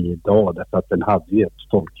idag, därför att den hade ju ett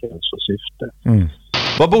folkhälsosyfte.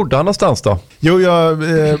 Var bodde han någonstans då? Jo,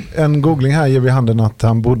 en googling här ger vid handen att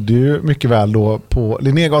han bodde ju mycket väl då på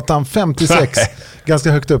Linnégatan 56.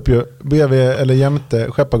 Ganska högt upp ju, bredvid eller jämte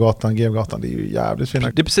Skeppargatan, Grevgatan. Det är ju jävligt fint.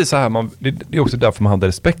 Det är precis så här, det är också därför man hade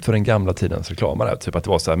respekt för den gamla tidens reklamare. Typ att det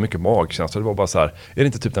var så här mycket magkänsla. Det var bara så här, är det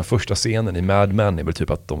inte typ den första scenen i Mad Men är väl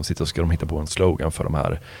typ att de sitter och ska hitta på en slogan för de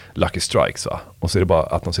här Lucky Strikes, va? Och så är det bara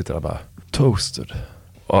att de sitter där bara toasted.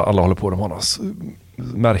 Och alla håller på, de har några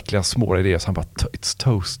märkliga små idéer, så han bara it's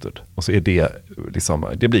toasted. Och så är det liksom,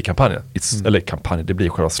 det blir kampanjen. Eller kampanjen, det blir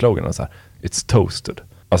själva sloganen så här, it's toasted.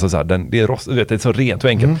 Alltså så här, det är så rent och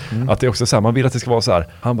enkelt. Att det är också så här, man vill att det ska vara så här.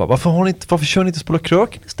 Han bara, varför kör ni inte Spola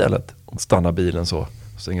Kröken istället? Och stannar bilen så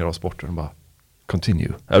stänger av sporten och bara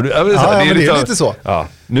continue. Det är lite så. Ja.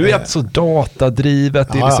 Nu är det så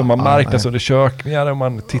datadrivet, det är liksom man marknadsundersökningar och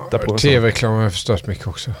man tittar på TV-reklam har förstås mycket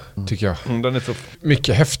också, tycker jag. Den är så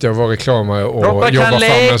mycket häftigare att vara reklamare och jobba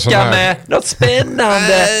fram en sån här... med något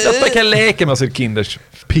spännande. Något man kan leka med, så är det Kinders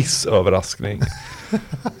pissöverraskning.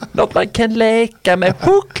 Något man kan leka med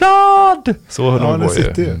choklad. Så det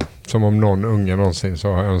sitter ju. Som om någon unge någonsin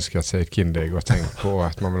så har önskat sig ett Kinderägg och tänkt på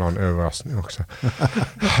att man vill ha en överraskning också.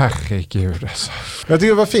 Herregud alltså. Jag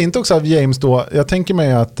tycker det var fint också av James då. Jag tänker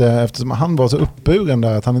mig att eftersom han var så uppburen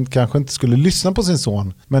där att han kanske inte skulle lyssna på sin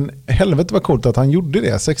son. Men helvete var coolt att han gjorde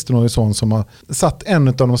det. 16-årig son som har satt en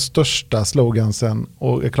av de största slogansen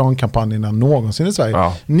och reklamkampanjerna någonsin i Sverige.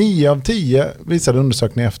 Ja. 9 av 10 visade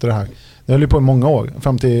undersökningar efter det här. Det höll ju på i många år,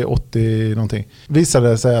 fram till 80 någonting.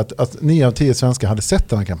 Visade sig att 9 av 10 svenskar hade sett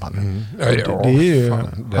den här kampanjen. Ja, det är ju,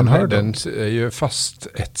 den är ju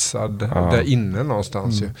fastetsad där inne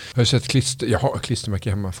någonstans. Jag har sett jag har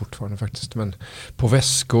klistermärken hemma fortfarande faktiskt. Men på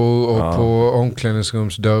väskor och på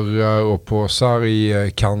omklädningsrumsdörrar och på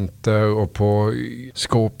sargkanter och på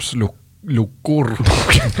skåpsluckor.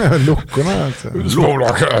 Luckorna alltså.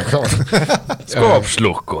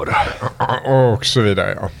 Skåpsluckor. Och så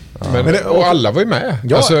vidare, ja. Och alla var ju med.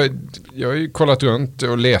 Ja. Alltså, jag har ju kollat runt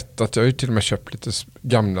och letat. Jag har ju till och med köpt lite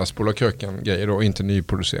gamla Spola Kröken-grejer och inte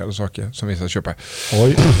nyproducerade saker som vissa köper.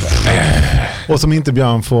 Oj. Och som inte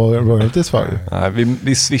Björn får royalties för. Nej,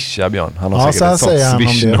 vi swishar Björn. Han har säkert ett sånt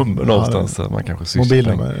swishnummer någonstans. Så man kanske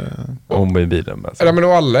mobilnummer. Mobilnummer. Ja, men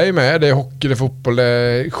alla är med. Det är hockey, det är fotboll, det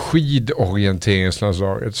är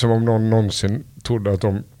skidorienteringslandslaget. Som om någon någonsin trodde att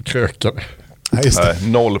de krökade. Nej,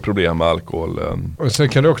 0 problem med alkohol. Och sen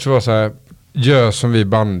kan det också vara så här, gör som vi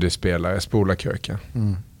bandyspelare, spola kröken.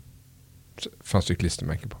 Fanns det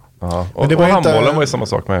klistermärken på. Ja. Och handbollen var ju samma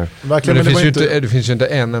sak med. Men det finns ju inte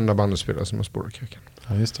en enda bandyspelare som har spolat kröken.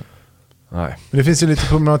 Ja, just det. Nej. Men det finns ju lite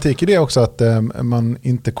problematik i det också att man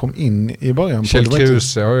inte kom in i början. Kjell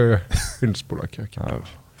Kruse har ju inte spolat kröken. Ja,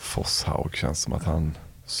 Fosshaug känns som att han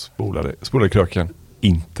spolade kröken.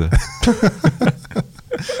 Inte.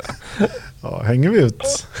 Ja, hänger vi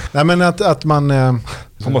ut. Nej, men att man...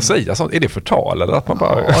 Får man säga sånt? Är det förtal? Eller att man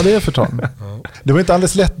bara... Ja, det är förtal. Det var inte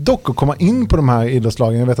alldeles lätt dock att komma in på de här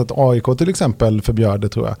idrottslagen. Jag vet att AIK till exempel förbjöd det,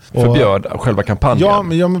 tror jag. Förbjöd själva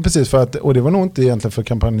kampanjen? Ja, men precis. För att, och det var nog inte egentligen för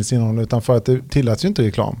kampanjens innehåll, utan för att det tilläts ju inte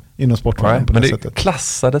reklam inom sportvärlden på det sättet. Men det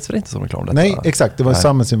klassades väl inte som reklam? Nej, exakt. Det var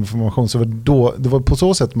samhällsinformation. Så det var på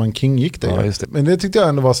så sätt man kringgick det. Ja, just det. Men det tyckte jag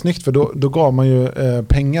ändå var snyggt, för då gav man ju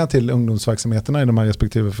pengar till ungdomsverksamheterna i de här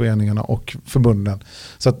respektive föreningarna och förbunden.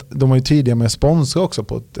 Så att de var ju tidiga med sponsra också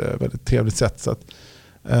på ett väldigt trevligt sätt. Så att,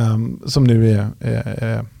 som nu är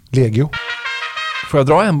legio. Får jag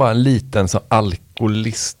dra bara en liten så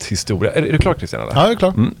alkoholisthistoria? Är du klar, Christian? Eller? Ja, jag är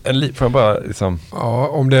klar. Får jag bara liksom... Ja,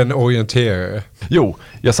 om det är en orienterare. Jo,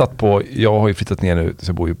 jag har ju flyttat ner nu, så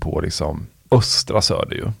jag bor ju på liksom östra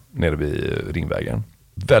Söder ju, nere vid Ringvägen.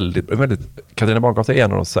 Väldigt, Katarina Barngatan är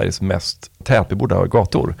en av Sveriges mest tätbebodda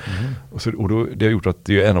gator. Det har gjort att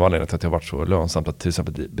det är en av anledningarna till att det har varit så lönsamt att till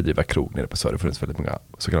exempel bedriva krog nere på Söder. Det finns väldigt många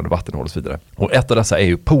så kallade vattenhål och så vidare. Och ett av dessa är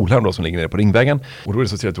ju Polhem då, som ligger nere på Ringvägen. Och då är det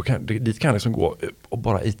så att dit kan jag liksom gå och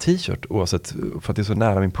bara i t-shirt, oavsett, för att det är så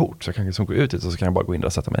nära min port. Så jag kan liksom gå ut dit och så kan jag bara gå in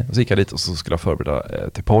och sätta mig. Och så gick jag dit och så skulle jag förbereda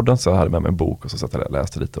till podden. Så jag hade med mig en bok och så satt jag och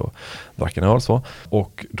läste lite och drack en öl så.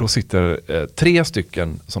 Och då sitter 3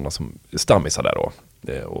 stycken sådana som stammisar där då.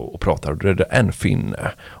 Och pratar, och då är det en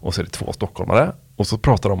finne och så är det 2 stockholmare och så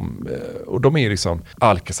pratar de, och de är liksom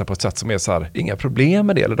alkisar på ett sätt som är så här, inga problem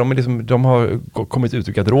med det, eller de har kommit ut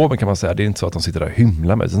ur garderoben, kan man säga. Det är inte så att de sitter där och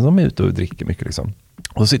hymlar med, utan de är ute och dricker mycket liksom.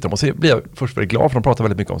 Och så sitter de och så blir jag först väldigt glad, för de pratar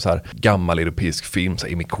väldigt mycket om så här gammal europeisk film, så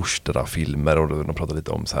här Emi Kurstada-filmer, och de pratar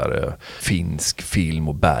lite om så här finsk film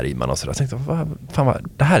och Bergman och sådär. Jag tänkte,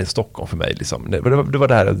 det här är Stockholm för mig liksom. Det var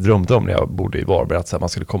det här jag drömde om när jag bodde i Varberg, att så här, man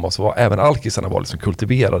skulle komma och så var även alkisarna var liksom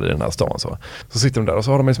kultiverade i den här stan. Så sitter de där och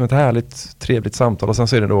så har de liksom ett härligt, trevligt samtal, och sen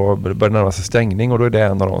så är det då, börjar närma sig stängning, och då är det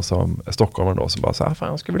en av dem som är stockholmare då som bara så här, fan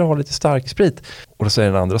jag skulle vilja ha lite stark sprit. Och då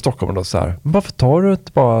säger den andra stockholmaren då så här, men varför tar du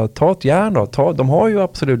inte bara, ta ett järn då, de har ju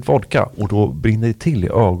absolut vodka. Och då brinner det till i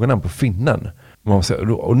ögonen på finnen.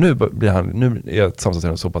 Och nu är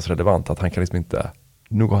samtalsämnet så pass relevant att han kan liksom inte,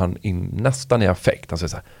 nu går han in nästan i affekt. Han säger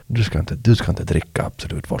så här, du ska inte dricka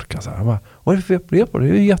absolut vodka. Så här. Han bara, vad är det för fel på det?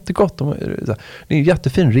 Det är ju jättegott. Det är ju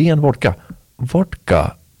jättefin ren vodka.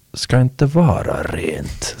 Vodka ska inte vara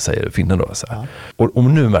rent, säger finnen då. Så här. Ja. Och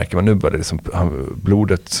nu märker man, nu börjar det liksom,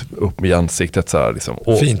 blodet upp med ansiktet. Så här, liksom.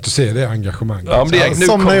 Fint att se det engagemanget. Ja, men det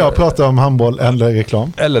som när jag pratar om handboll eller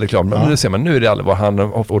reklam. Eller reklam. Ja. Men nu ser man, nu är det alla vad han,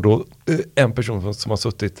 och då en person som har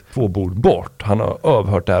suttit 2 bord bort, han har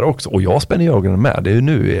överhört det här också. Och jag spänner i ögonen med. Det är ju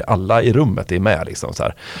nu alla i rummet är med. Liksom, så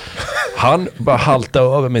här. Han bara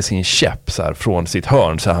haltar över med sin käpp så här, från sitt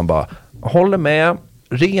hörn. Så här, han bara håller med.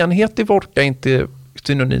 Renhet i vodka är inte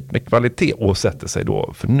synonymt med kvalitet och sätter sig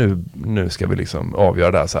då, för nu ska vi liksom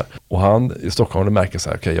avgöra det här så här. Och han i Stockholm märker så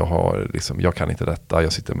här, okej, jag kan inte detta,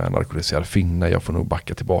 jag sitter med en alkoholiserad finne, jag får nog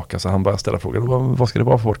backa tillbaka. Så han börjar ställa frågan, vad ska det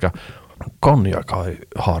vara för vodka? Konjak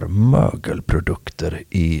har mögelprodukter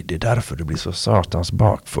i, det är därför det blir så satans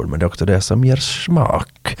bakfull, men det är också det som ger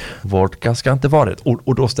smak. Vodka ska inte vara det.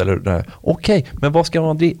 Och då ställer du det här, okej, men vad ska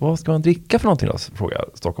man dricka för någonting då? Frågar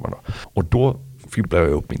stockholmarna. Och då fibblar jag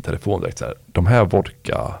upp min telefon direkt så här, de här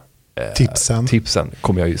vodka tipsen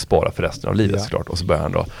kommer jag ju spara för resten av livet såklart. Och så börjar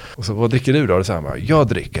han då, och så vad dricker du då? Och så här, jag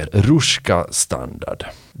dricker Ruska standard.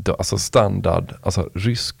 Alltså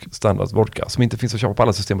rysk standard vodka som inte finns att köpa på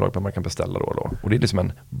alla systembolag, men man kan beställa då. Och det är liksom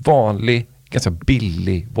en vanlig, ganska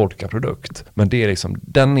billig vodka-produkt. Men det är liksom,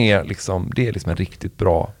 det är liksom en riktigt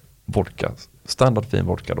bra vodka. Standardfin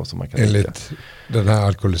vodka då som man kan enligt den här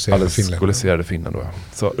alkoholiserade finnen då.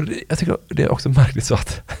 Så jag tycker det är också märkligt så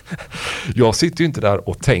att jag sitter ju inte där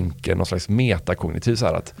och tänker någon slags metakognitiv så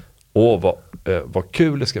här att vad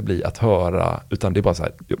kul det ska bli att höra, utan det är bara så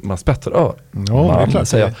här, man spetsar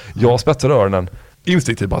jag spetsar öronen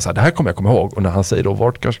instinktivt bara så här, det här kommer jag komma ihåg, och när han säger då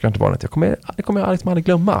vodka ska inte vara något, det kommer jag liksom aldrig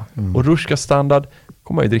glömma. Och Ruska standard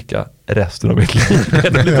kommer jag ju dricka resten av mitt liv. Det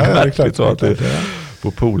är lite märkligt så att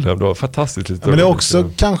på poolen då, fantastiskt lite. Men det är också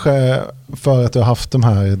kanske för att du har haft de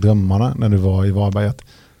här drömmarna när du var i Varberg, att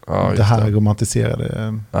det här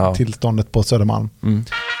romantiserade tillståndet på Södermalm.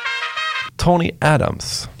 Tony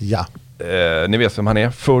Adams. Ja. Ni vet vem han är.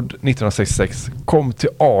 Född 1966. Kom till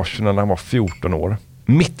Arsenal när han var 14 år.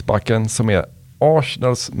 Mittbacken som är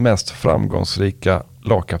Arsenals mest framgångsrika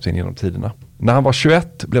lagkapten genom tiderna. När han var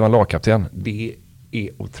 21 blev han lagkapten. Det är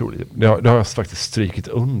otroligt. Det har jag faktiskt strykit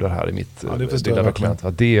under här i mitt lilla dokument.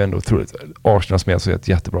 Det är ändå otroligt. Arsenal som är så ett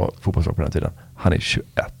jättebra fotbollslag på den tiden. Han är 21.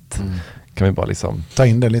 Kan vi bara liksom ta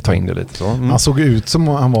in det lite. Så. Han såg ut som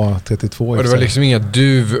han var 32. Och det var liksom inga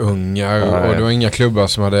duvungar och det var inga klubbar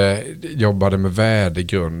som jobbade med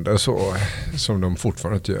värdegrunder så som de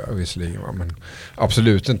fortfarande inte gör visserligen. Men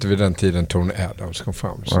absolut inte vid den tiden Tony Adams kom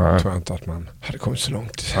fram, så tror jag inte att man hade kommit så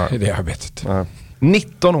långt i det arbetet.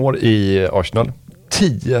 19 år i Arsenal,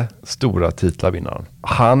 10 stora titlar vinner.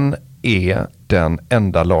 Han är den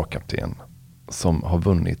enda lagkapten som har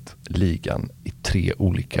vunnit ligan i 3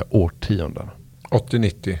 olika årtionden. 80,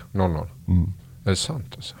 90, 00. Är det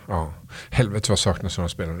sant? Alltså? Ja. Helvete vad saknas sådana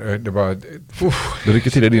spelare. Det bara... Du rycker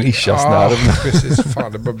till i din ischiasnerv. Ja, precis.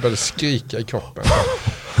 Fan, det började skrika i kroppen.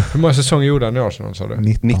 Hur många säsonger gjorde han i Arsenal, sa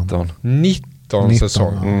du? 19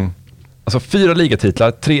 säsonger. Alltså 4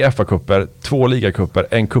 ligatitlar, 3 FA-cuper, 2 ligacuper,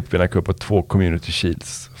 1 cupvinnarcup och 2 Community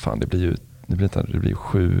Shields. Fan, det blir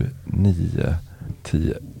 7, 9,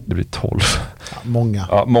 10, det blir 12. Många.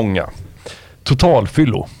 Ja, många.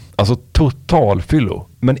 Totalfyllo. Alltså totalfyllo.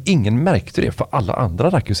 Men ingen märkte det, för alla andra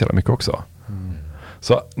drack ju så mycket också.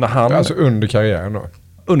 Så när han... Alltså under karriären då?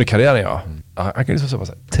 Under karriären, ja. Han kan liksom sova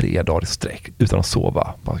 3 dagar i sträck utan att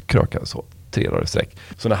sova. Bara kröka så. 3 dagar i sträck.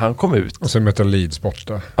 Så när han kom ut... Och sen mötte Leeds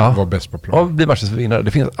borta. Var bäst på plan. Ja, blir matchens vinnare.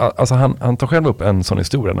 Det finns, alltså han tar själv upp en sån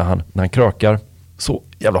historia när han krökar så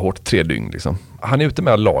jävla hårt 3 dygn liksom. Han är ute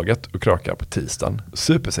med laget och krökar på tisdagen.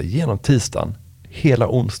 Super sig genom tisdagen, hela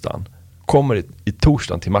onsdagen. Kommer i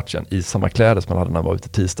torsdagen till matchen i samma kläder som han hade när han var ute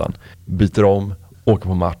tisdagen. Byter om, åker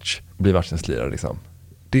på match, blir matchens lirare liksom.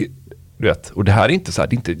 Du vet, och det här är inte så här,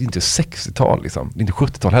 det är inte 60-tal liksom. Det är inte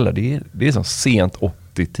 70-tal heller. Det är som sent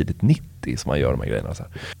 80, tidigt 90 som man gör de här grejerna så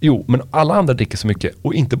här. Jo, men alla andra dricker så mycket,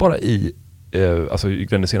 och inte bara i alltså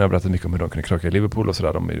Glenn har berättat mycket om hur de kunde kröka i Liverpool och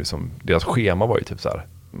sådär. Deras schema var ju typ så här.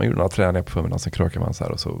 Man gjorde några träningar på förmiddagen, sen krökade man så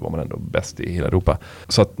här, och så var man ändå bäst i hela Europa.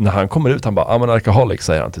 Så att när han kommer ut, han bara, I'm an alcoholic,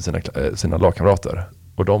 säger han till sina lagkamrater.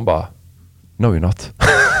 Och de bara, no you're not.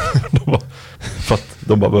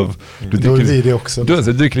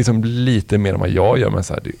 Du dricker liksom lite mer än vad jag gör, men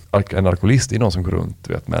så här, en alkoholist är någon som går runt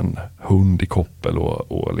med en hund i koppel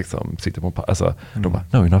och liksom sitter på en de bara,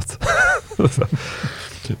 no you're not.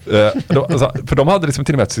 För de hade liksom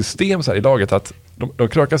till och med ett system så här i laget att de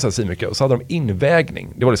krökade så mycket, och så hade de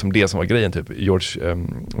invägning. Det var liksom det som var grejen, typ George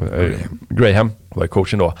Graham var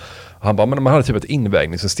coachen då. Han bara, men man hade typ ett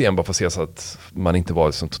invägningssystem bara för att se så att man inte var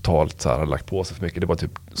liksom totalt så här, hade lagt på sig för mycket. Det var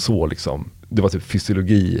typ så liksom, det var typ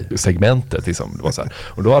fysiologisegmentet liksom. Det var så här.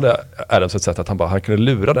 Och då hade Adams ett sätt att han kunde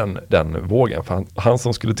lura den vågen, för han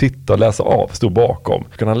som skulle titta och läsa av stod bakom.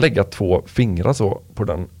 Kunde han lägga 2 fingrar så på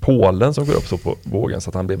den pålen som går upp så på vågen, så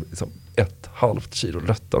att han blev liksom 1,5 kilo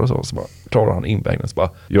lättare så bara klarade han invägningen, så bara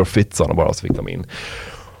you're fit, sa han bara, och så fick de in.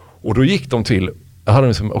 Och då gick de till hade de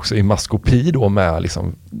liksom också i maskopi då med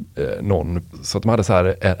liksom, någon, så att de hade så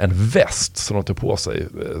här en väst som de tog på sig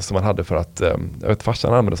som man hade för att, jag vet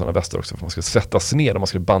farsan använde sådana väster också för att man skulle svettas ner och man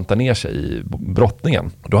skulle banta ner sig i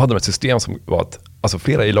brottningen. Då hade de ett system som var att, alltså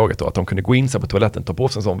flera i laget då, att de kunde gå in sig på toaletten, ta på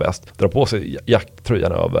sig en sån väst, dra på sig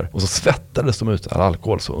jacktröjan över och så svettades de ut all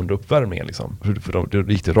alkohol så under uppvärmningen liksom. För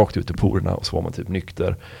det gick det rakt ut i porerna och så var man typ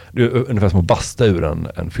nykter. Det är ungefär som att basta ur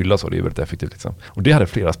en fylla så, det är väldigt effektivt liksom. Och det hade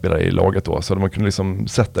flera spelare i laget då, så man kunde liksom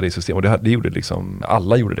sätta det i system och det gjorde liksom,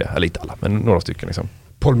 alla gjorde det, eller inte alla, men några stycken liksom.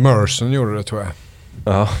 Paul Merson gjorde det tror jag.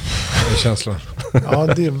 Ja. Det är känslan. Ja,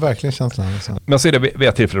 det är verkligen känslan. Liksom. Men så är det vid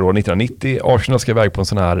ett tillfälle då, 1990. Arsenal ska iväg på en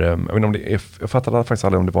sån här, jag vet inte om det är, jag fattade faktiskt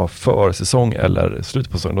aldrig om det var försäsong eller slut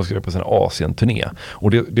på säsongen. De ska iväg på en sån här Asien-turné.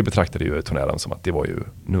 Och det betraktade ju Tornedalen som att det var ju,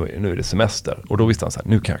 nu är det semester. Och då visste han så här,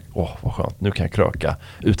 nu kan jag, vad skönt, nu kan jag kröka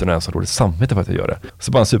utan att ens ha dåligt samvete för att jag gör det.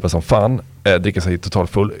 Så bara en super som fan, dricker sig totalt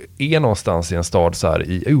full, är någonstans i en stad så här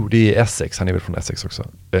det är Essex, han är väl från Essex också.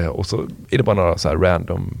 Och så är det bara några så här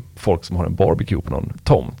random folk som har en barbecue på någon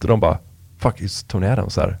tomt. Och de bara, fuck, it's Tony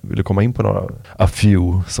Adams så här. Vill du komma in på några, a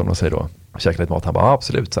few som de säger då. Käka lite mat. Han bara,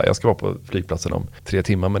 absolut, så här, jag ska vara på flygplatsen om 3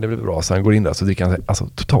 timmar men det blir bra. Så han går in där så dricker han sig alltså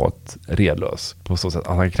totalt redlös på så sätt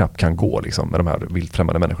att han knappt kan gå liksom, med de här vilt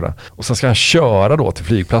främmande människorna. Och sen ska han köra då till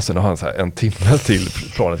flygplatsen och han så här, en timme till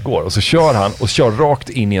planet går. Och så kör han och kör rakt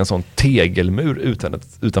in i en sån tegelmur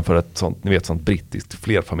utanför ett sånt, ni vet, sånt brittiskt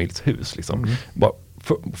flerfamiljshus liksom. Bara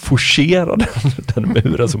forcerar den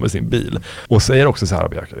muren som är sin bil. Och säger också så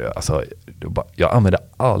här, alltså, jag använde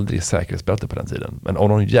aldrig säkerhetsbälte på den tiden. Men av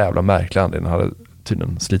någon jävla märklig anledning hade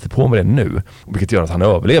tydligen slitit på med det nu. Vilket gör att han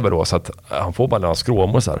överlever då. Så att han får bara några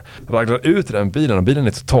skråmor så här. Raglar ut i den bilen och bilen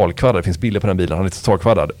är totalkvadrad. Det finns bilder på den bilen, han är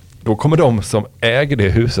totalkvadrad. Då kommer de som äger det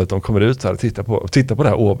huset, de kommer ut så här och tittar på det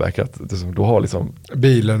här åbäcket. Då har liksom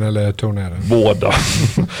bilen eller Tornedalen. Båda.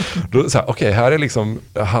 Då så här, okej, här är liksom,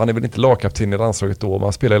 han är väl inte lagkapten i landslaget då,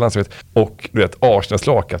 man spelar i landslaget. Och du vet, Arsenals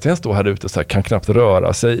lagkapten står här ute så här, kan knappt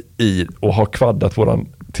röra sig i och har kvaddat våran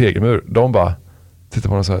tegelmur. De bara tittar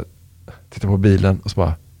på honom så här, tittar på bilen och så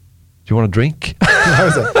bara, you want a drink?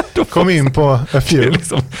 Kom in på a few.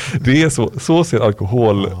 Det är så ser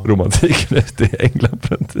alkoholromantiken ut i England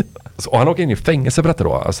på den tiden. Och han åker in i fängelse, berättar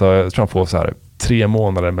då. Alltså, jag tror han får så här 3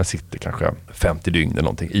 månader men sitter kanske 50 dygn eller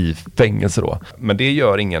någonting i fängelse då. Men det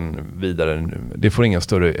gör ingen vidare, det får ingen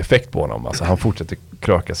större effekt på honom. Alltså, han fortsätter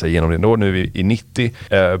kröka sig genom det. Då, nu är vi i 90.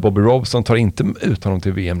 Bobby Robson tar inte ut honom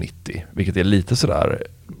till VM 90, vilket är lite sådär.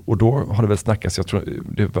 Och då har det väl snackats, jag tror,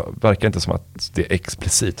 det verkar inte som att det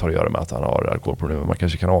explicit har att göra med att han har alkoholproblem. Man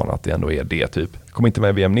kanske kan ana att det ändå är det typ. Kommer inte med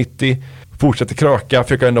i VM 90, fortsätter kröka,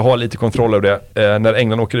 försöker ändå ha lite kontroll över det. När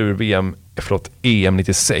England åker ur EM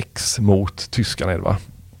 96 mot tyskarna, va?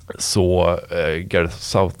 Så Gareth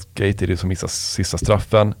Southgate är det som missar sista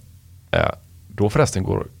straffen. Då förresten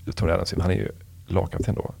går Tony Adams, han är ju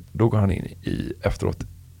lagkapten då. Då går han in efteråt.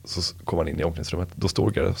 Så kommer han in i omklädningsrummet. Då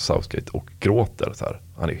står Gareth Southgate och gråter så här.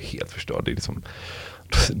 Han är ju helt förstörd. Det är liksom,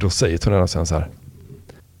 då säger Tony Adams så här: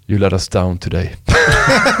 you let us down today.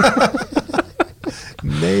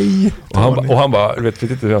 Nej. Och han bara, du vet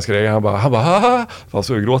inte hur han ska reagera. Han bara, haha. Han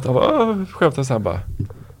såg gråta. Han bara, skämtar så han bara,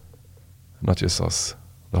 not just us,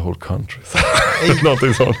 the whole country.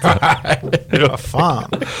 Någonting sånt. Vad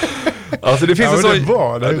fan. Alltså det finns det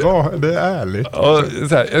är ärligt. Ja,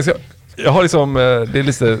 så här, jag har liksom, det är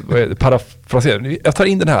lite parafraserat. Jag tar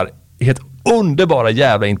in den här helt underbara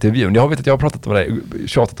jävla intervjun. Jag har pratat om det,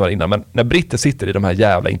 tjatat om det innan, men när britter sitter i de här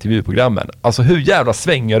jävla intervjuprogrammen, alltså hur jävla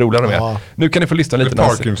svänga och roliga de är. Nu kan ni få lyssna lite.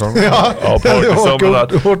 Parkinson. Ja,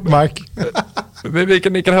 Parkinson. Hårt Mark.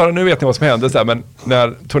 Ni kan höra, nu vet ni vad som hände så här, men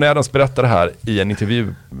när Tony Adams berättar det här i en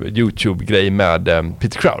intervju, YouTube-grej med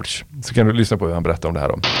Peter Crouch, så kan du lyssna på hur han berättar om det här.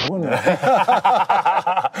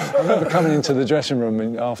 I remember coming into the dressing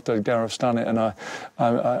room after Gareth's done it, and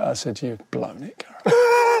I said, "You've blown it, Gareth."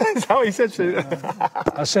 That's how he said it.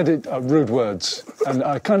 I said it rude words, and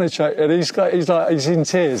I kind of checked, and he's in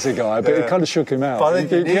tears, the guy, but it kind of shook him out. But he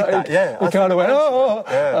kind of went, "Oh!"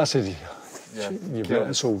 I said, "You let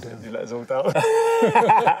us all down." You let us all down.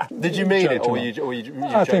 Did you mean it, or you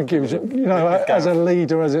I think it was, as a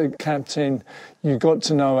leader, as a captain, you got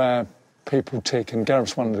to know people tick, and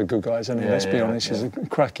Gareth's one of the good guys, and let's be honest, he's a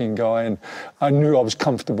cracking guy, and I knew I was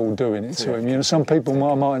comfortable doing it to him. Some people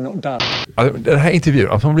might not done. Alltså, den här intervjun,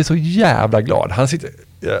 alltså, man blir så jävla glad.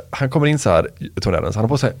 Han kommer in så här, han har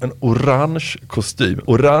på sig en orange kostym,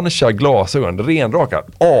 orangea glasögon, renrakad,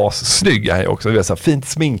 assnygg är han också, så här, fint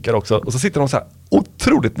sminkad också, och så sitter de så här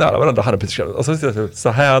otroligt nära varandra, han och Peter Kraus. Alltså så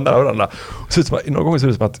här nära varandra. Någon gång ser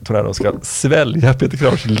det ut som att Tornado ska svälja Peter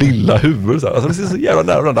Kraus lilla huvud. Alltså det ser så jävla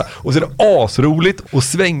nära varandra. Och så är det asroligt och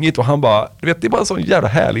svängigt och han bara, du vet, det är bara en sån jävla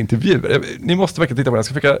härlig intervju. Ni måste verkligen titta på den. Jag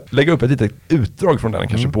ska försöka lägga upp ett litet utdrag från den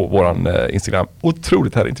kanske på våran Instagram.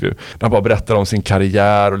 Otroligt härlig intervju. Där han bara berättar om sin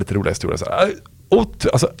karriär och lite roliga historier. Så här.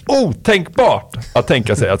 Alltså otänkbart att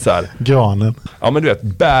tänka sig att så här. Granen. Ja men du vet,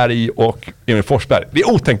 Berg och Emil Forsberg. Det är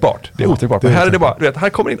otänkbart. Det är otänkbart. Men här är det bara, du vet,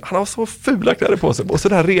 han kommer in, han har så fula kläder på sig och så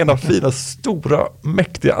det här rena, fina, stora,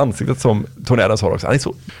 mäktiga ansiktet som Tornados har också. Han är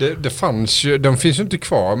så... Det fanns ju, de finns ju inte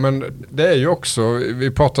kvar, men det är ju också,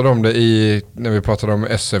 vi pratade om det när vi pratade om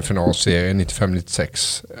SM-finalserien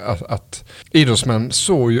 95-96, att idrottsmän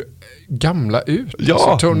såg ju gamla ut. Ja.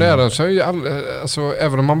 Alltså, Tornados har ju alltså,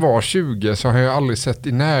 även om man var 20 så har jag aldrig sett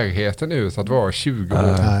i närheten ut att vara 20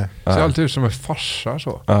 år. Så alltid ut som en farsa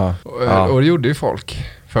så. Och det gjorde ju folk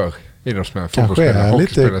för idrottsmän, fotbollsspelare,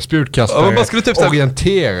 hockeyspelare, spjutkastare, typ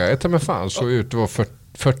orienterare, ta med fan så ut att vara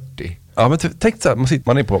 40. Ja men tänk så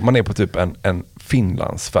här, man är på typ en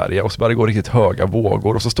Finlandsfärja och så bara det går riktigt höga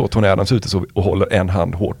vågor och så står Tornados ute så och håller en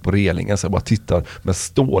hand hårt på relingen så bara tittar med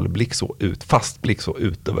stålblick så ut, fast blick så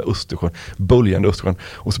ut över Östersjön, böljande Östersjön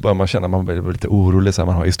och så börjar man känna att man blir lite orolig så här,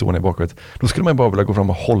 man har Estonia i bakhuvudet. Då skulle man bara vilja gå fram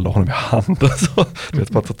och hålla honom i handen så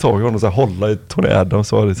bara ta tag i honom och så här, hålla i Tornados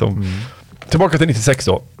så liksom. Tillbaka till 96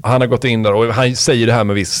 då. Han har gått in där och han säger det här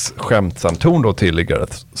med viss skämtsam ton då till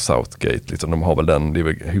Gareth Southgate. Liksom, de har väl den, det är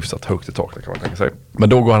väl hyfsat högt i tak kan man tänka sig. Men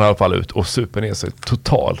då går han i alla fall ut och super ner sig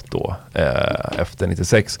totalt då efter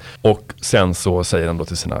 96. Och sen så säger han då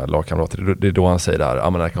till sina lagkamrater, det är då han säger där,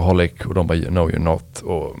 I'm an alcoholic, och de bara, no you're not.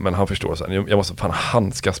 Men han förstår så här, jag måste fan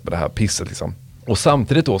handskas med det här pisset liksom. Och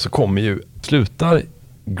samtidigt då så slutar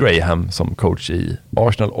Graham som coach i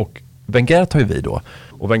Arsenal och Wenger tar ju vid då.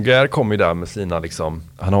 Och Wenger kommer ju där med sina liksom,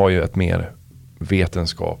 han har ju ett mer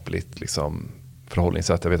vetenskapligt liksom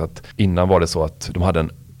förhållningssätt. Jag vet att innan var det så att de hade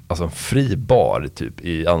en fri bar typ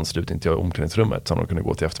i anslutning till omklädningsrummet som de kunde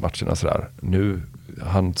gå till efter matcherna sådär. Nu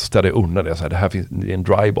han ställde undan det så här, det är en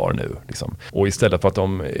dry bar nu liksom. Och istället för att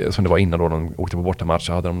de, som det var innan då de åkte på bortamatch,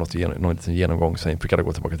 så hade de någon liten genomgång, sen fick jag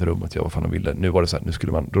gå tillbaka till rummet och göra vad fan de ville. Nu var det så här, nu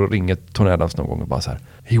skulle man, då ringer Tornados någon gång och bara så här,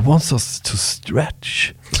 he wants us to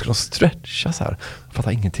stretch. Ska de stretcha så här? Jag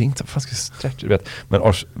fattar ingenting, så fan ska vi stretcha, du vet. Men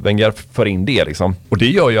Wenger för in det liksom. Och det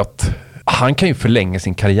gör ju att han kan ju förlänga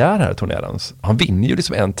sin karriär här, Tornados. Han vinner ju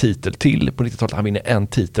liksom en titel till på 90-talet. Han vinner en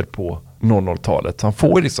titel på 00-talet. Så han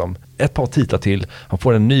får ju liksom ett par titlar till. Han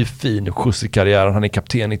får en ny fin skjuts i karriären. Han är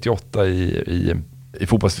kapten 98 i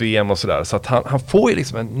fotbolls-VM och sådär. Så att han får ju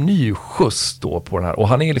liksom en ny skjuts då på den här. Och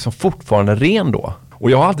han är liksom fortfarande ren då.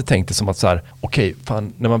 Och jag har alltid tänkt det som att så här, okej,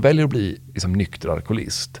 fan, när man väljer att bli liksom nykter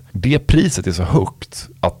alkoholist, det priset är så högt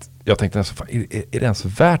att jag tänkte nästan, fan, är det ens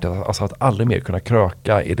värt det? Alltså att aldrig mer kunna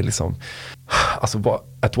kröka, är det liksom, alltså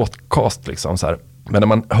at what cost liksom så här. Men när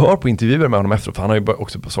man hör på intervjuer med honom efteråt, för han har ju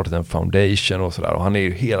också startat en foundation och sådär, och han är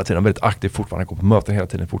ju hela tiden väldigt aktiv fortfarande, han går på möten hela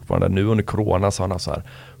tiden fortfarande. Nu under corona så har han så här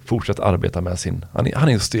fortsatt arbeta med sin, han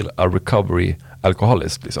är ju still a recovery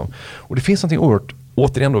alcoholist liksom. Och det finns någonting oerhört,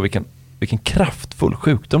 återigen då, vilken kraftfull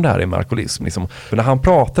sjukdom det här är med alkoholism. Liksom. För när han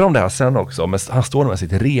pratar om det här sen också, men han står med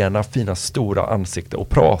sitt rena, fina, stora ansikte och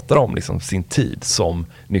pratar om liksom sin tid som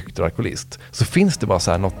nykter alkoholist, så finns det bara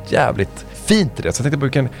så här något jävligt fint i det. Så jag tänkte att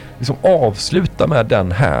vi kan liksom avsluta med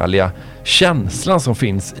den härliga känslan som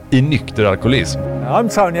finns i nykter alkoholism. I'm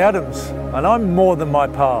Tony Adams and I'm more than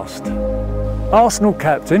my past. Arsenal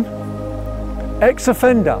captain,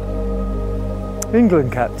 ex-offender,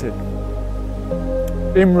 England captain.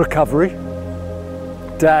 In recovery,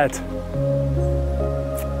 dad.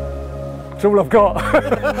 That's all I've got.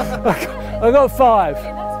 I got 5.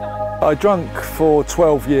 I drank for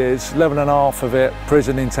 12 years, 11 and a half of it,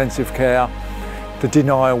 prison intensive care. The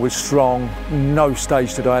denial was strong. No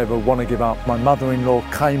stage did I ever want to give up. My mother-in-law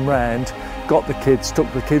came round, got the kids,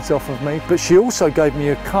 took the kids off of me, but she also gave me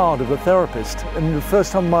a card of a therapist. And the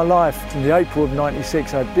first time in my life, in the April of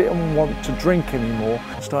 96, I didn't want to drink anymore.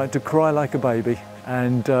 I started to cry like a baby.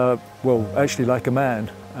 And, well, actually like a man.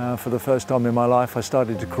 For the first time in my life, I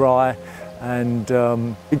started to cry. And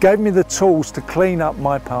it gave me the tools to clean up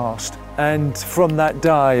my past. And from that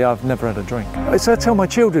day, I've never had a drink. So I tell my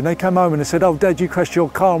children, they come home and they said, oh, Dad, you crashed your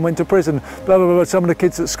car and went to prison, blah, blah, blah. Some of the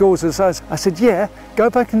kids at school said, I said, yeah, go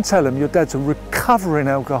back and tell them your dad's a recovering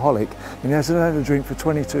alcoholic and he hasn't had a drink for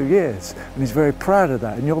 22 years. And he's very proud of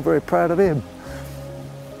that, and you're very proud of him.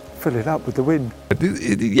 fill it up with the wind. Det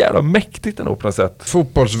är jävla mäktigt ändå på något sätt.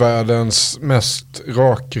 Fotbollsvärldens mest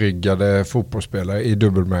rakryggade fotbollsspelare i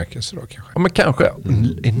dubbelmärkelse då kanske. Ja, men kanske.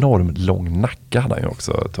 Enormt lång nacke hade han ju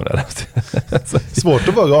också. Svårt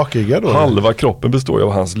att vara rakryggad då. Halva kroppen består ju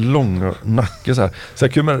av hans långa nacke. Så här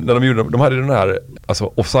kul när de hade den här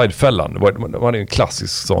alltså offside-fällan. De hade ju en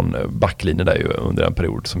klassisk sån backlinje där ju under en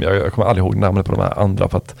period. Som jag kommer aldrig ihåg namnet på de här andra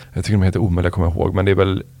för att jag tycker de heter omöjliga att komma ihåg. Men det är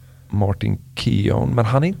väl Martin Keown, men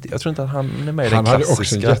han är inte, jag tror inte att han är med i den klassiska. Han hade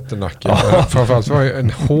också en jättenacke. Framförallt var det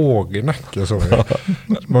en hårig nacke. Så.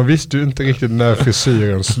 Man visste ju inte riktigt när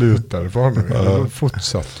frisyren slutade på honom. Det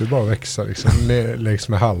fortsatte ju bara växa liksom, längs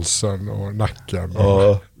med halsen och nacken.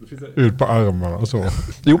 Och ut på armarna och så.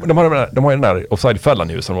 Jo, de har ju den där offside-fällan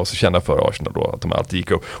ju som de var så kända för Arsenal då, att de alltid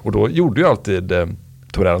gick upp. Och då gjorde ju alltid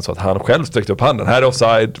Torell så att han själv sträckte upp handen. Här är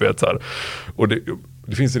offside, vet så här. Och det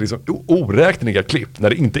finns ju liksom oräkneliga klipp när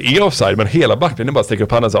det inte är offside, men hela backlinjen bara sticker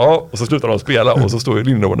upp handen och så slutar de spela och så står ju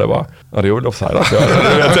Lindeborg där bara, ja det är väl offside alltså.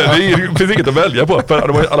 Det finns inget att välja på för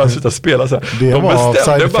de har ju alla slutat spela så här. Det var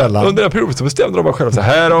offside-fällan. Under den perioden så bestämde de bara själva så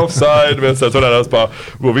här är offside, vet så där bara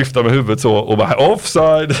gå och vifta med huvudet så och bara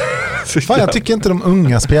offside. Fan, jag tycker inte de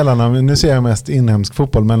unga spelarna, nu ser jag mest inhemsk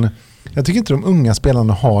fotboll, men jag tycker inte de unga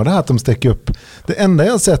spelarna har det här att de stäcker upp. Det enda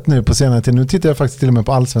jag har sett nu på senare tid, nu tittar jag faktiskt till och med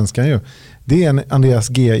på Allsvenskan ju. Det är en Andreas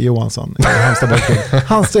G. Johansson.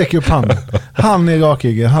 Han sträcker upp handen. Han är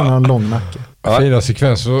rakryggad, han har en lång nacke. Fina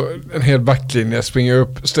sekvens, så en hel backlinje springer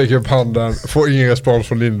upp, sträcker upp handen, får ingen respons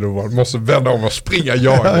från Lindeborg, måste vända om och springa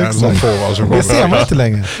jaga en som får. Det ser man inte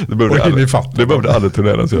längre. Det behövde aldrig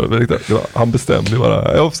turnera. Han bestämde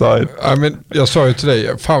bara offside. Ja, men jag sa ju till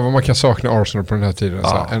dig, fan vad man kan sakna Arsenal på den här tiden.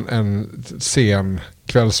 Så en sen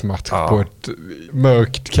kvällsmatch på ett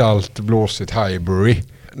mörkt, kallt, blåsigt Highbury.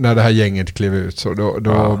 När det här gänget klev ut så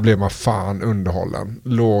då blev man fan underhållen.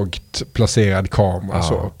 Lågt placerad kamera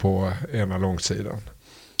så på ena långsidan.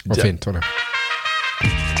 Vad fint var det.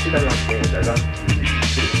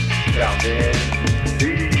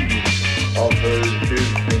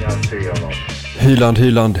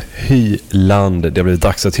 Hyland. Det har blivit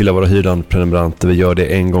dags att hylla våra Hyland-prenumeranter. Vi gör det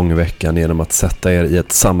en gång i veckan genom att sätta er i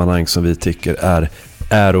ett sammanhang som vi tycker är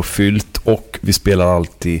ärofyllt, och vi spelar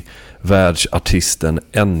alltid världsartisten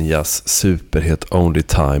Enyas Superhit Only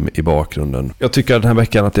Time i bakgrunden. Jag tycker den här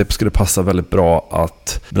veckan att det skulle passa väldigt bra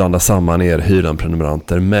att blanda samman er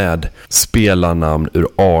Hyland-prenumeranter med spelarnamn ur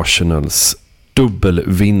Arsenals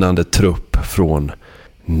dubbelvinnande trupp från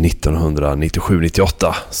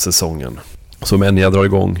 1997-98 säsongen. Så om Enya drar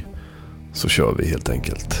igång så kör vi helt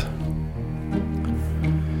enkelt.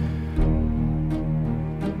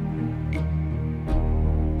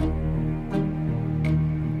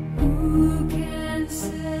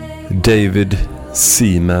 David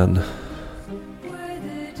Seaman,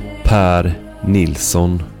 Per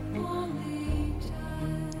Nilsson,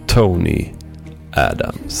 Tony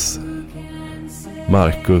Adams,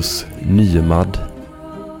 Marcus Nymad,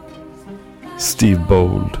 Steve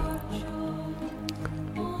Bold,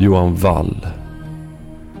 Johan Wall,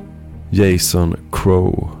 Jason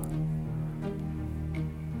Crow,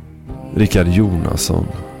 Rickard Jonasson,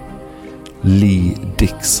 Lee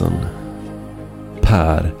Dixon,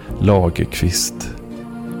 Per Lagerqvist,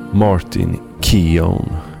 Martin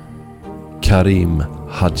Keown, Karim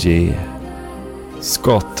Hadje,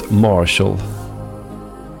 Scott Marshall,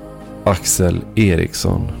 Axel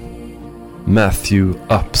Eriksson, Matthew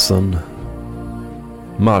Upson,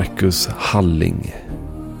 Marcus Halling,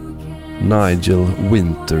 Nigel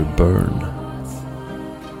Winterburn,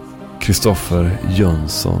 Kristoffer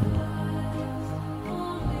Jönsson,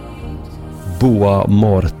 Boa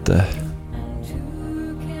Morte,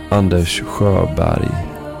 Anders Sjöberg,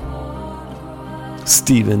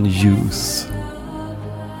 Steven Hughes,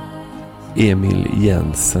 Emil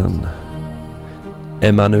Jensen,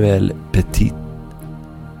 Emmanuel Petit,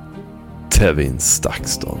 Tevin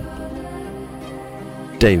Stakston,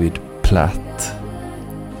 David Platt,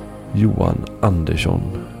 Johan Andersson,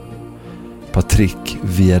 Patrick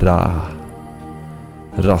Vieira,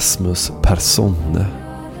 Rasmus Personne,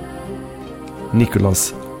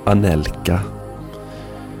 Nicolas Anelka,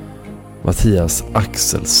 Mattias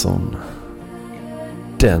Axelsson,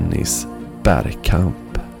 Dennis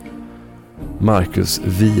Bergkamp, Marcus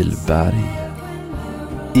Wilberg,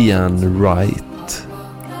 Ian Wright,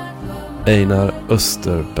 Einar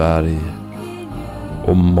Österberg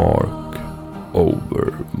och Mark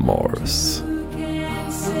Overmars.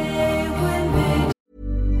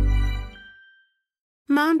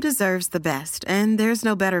 deserves the best, and there's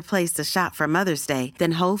no better place to shop for Mother's Day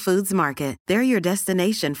than Whole Foods Market. They're your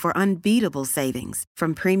destination for unbeatable savings,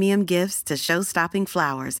 from premium gifts to show-stopping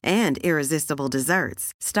flowers and irresistible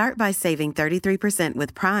desserts. Start by saving 33%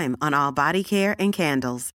 with Prime on all body care and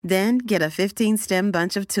candles. Then get a 15-stem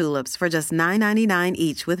bunch of tulips for just $9.99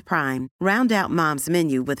 each with Prime. Round out Mom's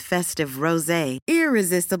menu with festive rosé,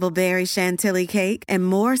 irresistible berry chantilly cake, and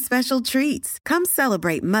more special treats. Come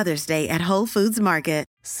celebrate Mother's Day at Whole Foods Market.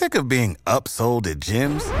 Sick of being upsold at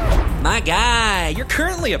gyms? My guy, you're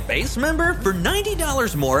currently a base member. For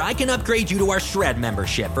 $90 more, I can upgrade you to our Shred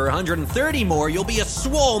membership. For $130 more, you'll be a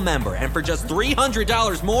Swole member. And for just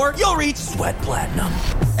 $300 more, you'll reach Sweat Platinum.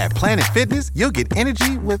 At Planet Fitness, you'll get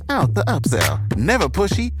energy without the upsell. Never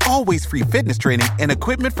pushy, always free fitness training and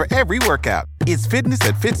equipment for every workout. It's fitness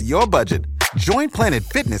that fits your budget. Join Planet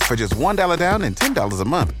Fitness for just $1 down and $10 a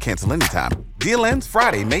month. Cancel anytime. Deal ends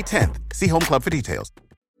Friday, May 10th. See Home Club for details.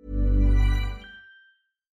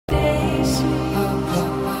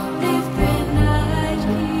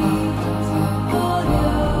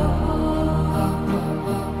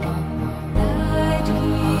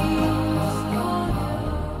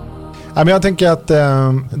 Ja, men jag tänker att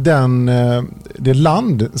det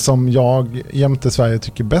land som jag jämte Sverige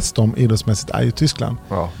tycker bäst om idrottsmässigt är ju Tyskland.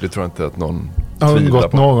 Ja, det tror jag inte att någon har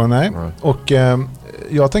undgått på. Någon, nej. Och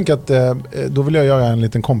jag tänker att då vill jag göra en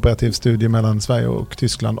liten komparativ studie mellan Sverige och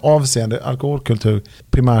Tyskland avseende alkoholkultur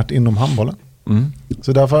primärt inom handbollen. Mm.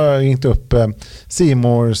 Så därför har jag ringt upp C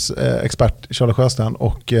Mores expert Charlie Sjöstrand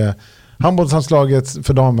och handbollslandslagets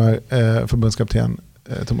för damer förbundskapten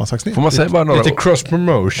Thomas Haxnit. Får man säga bara några lite cross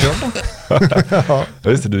promotion? Ja.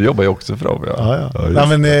 Just det, du jobbar ju också för dem.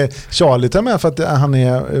 Ja, men Charlie tar med för att han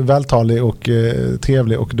är vältalig och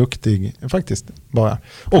trevlig och duktig faktiskt bara.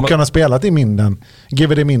 Och han har spelat i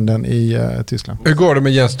GVD Minden i Tyskland. Hur går det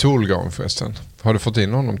med Jens Thorgård förresten? Har du fått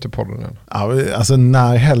in honom till podden än? Ja, alltså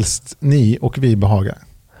när helst ni och vi behagar.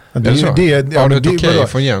 Har du ett okej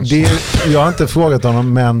från Jens? Jag har inte frågat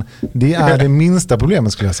honom, men det är det minsta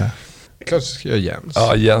problemet skulle jag säga. Klart ska jag Jens.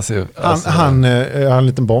 Ja, Jens är, alltså, han har en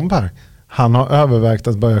liten bomb här. Han har övervägt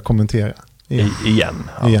att börja kommentera. Igen.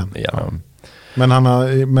 Ja.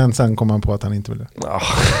 Men sen kom han på att han inte ville. Ja.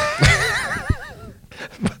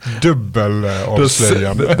 Dubbel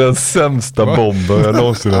avslöjande. Den sämsta bomben jag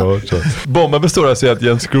någonsin har hört. Bomben består alltså i att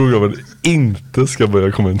Jens Thorgård inte ska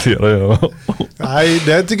börja kommentera. Ja. Nej,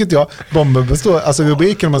 det tycker inte jag. Bomben består, alltså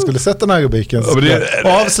rubriken, om man skulle sätta den här rubriken så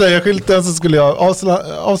avslöja skylten, så skulle jag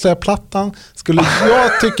avslöja plattan, skulle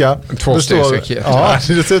jag tycka. Två stegsraket. Ja,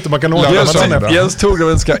 dessutom man kan åka. Jens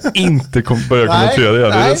Thorgård ska inte börja kommentera igen.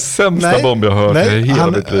 Det är den sämsta bomben jag har hört i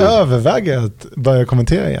hela mitt liv. Han överväger att börja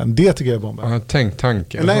kommentera igen. Det tycker jag är bomben. Han har tänkt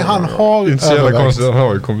tanken. Nej, han har inte så jävla konstigt, han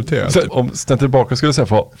har ju kommenterat. Så, om ställ tillbaka skulle jag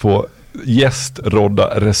säga få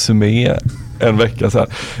gästrodda resumé en vecka så här.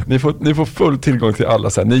 Ni får full tillgång till alla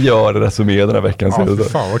så här. Ni gör resumé den här veckan. Ja,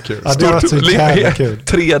 fan vad kul. Ja, det var så jävla kul.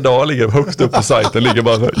 3 dagar ligger högst upp på sajten, ligger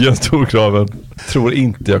bara så här, Jens Thorgård tror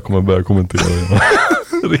inte jag kommer börja kommentera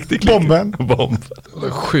det. Riktigt bomben.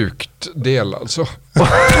 Sjukt del alltså.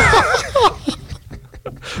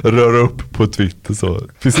 Röra upp på Twitter så.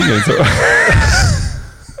 Finns ingen så.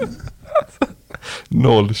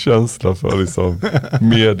 Noll känsla för liksom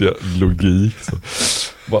medialogik. Så.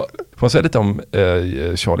 Får man säga lite om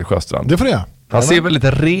Charlie Sjöstrand? Det får det. Han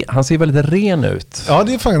ser väldigt ren ut. Ja,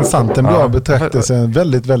 det är faktiskt sant. En bra betraktelse.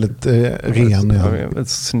 Väldigt, väldigt ren. Ja. Väldigt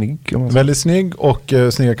snygg. Väldigt snygg och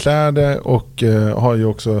snygga kläder och har ju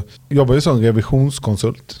också, jobbar ju som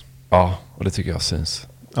revisionskonsult. Ja, och det tycker jag syns.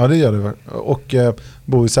 Ja, det gör det väl. Och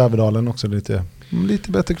bor i Sävedalen också, lite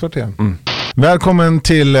bättre kvarter. Mm. Välkommen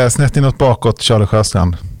till Snett inåt bakåt, Charlie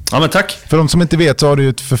Sjöstrand. Ja, men tack. För de som inte vet så har du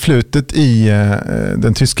ett förflutet i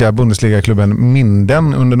den tyska Bundesliga-klubben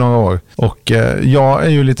Minden under några år. Och jag är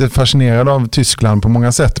ju lite fascinerad av Tyskland på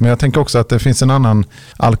många sätt. Men jag tänker också att det finns en annan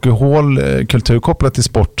alkoholkultur kopplat till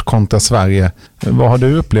sport kontra Sverige. Vad har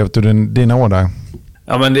du upplevt under dina år där?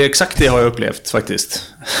 Ja, men det är exakt det har jag upplevt faktiskt.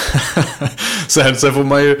 Sen får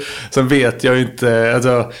man ju, sen vet jag ju inte,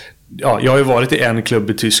 alltså, ja, jag har ju varit i en klubb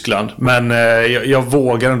i Tyskland, men jag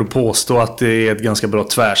vågar ändå påstå att det är ett ganska bra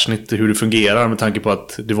tvärsnitt i hur det fungerar med tanke på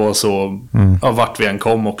att det var så vart vi än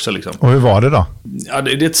kom också liksom. Och hur var det då? Ja,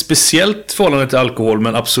 det är ett speciellt förhållande till alkohol,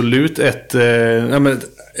 men absolut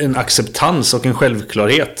en acceptans och en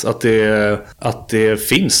självklarhet att det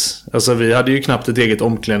finns. Alltså vi hade ju knappt ett eget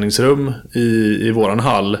omklädningsrum i våran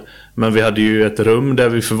hall, men vi hade ju ett rum där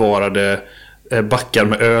vi förvarade backar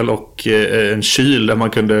med öl och en kyl där man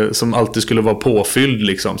kunde, som alltid skulle vara påfylld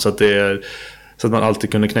liksom, så att man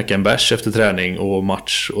alltid kunde knäcka en bärs efter träning och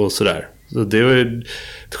match och sådär. Så det är ju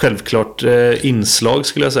ett självklart inslag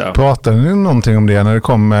skulle jag säga. Pratade ni någonting om det när det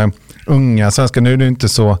kom unga svenskar? Nu är det inte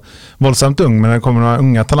så våldsamt ung, men när det kommer några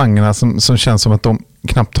unga talangerna som känns som att de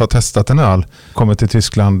knappt har testat en öl, kommer till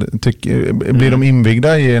Tyskland. Blir de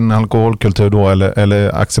invigda i en alkoholkultur då,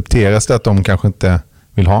 eller accepteras det att de kanske inte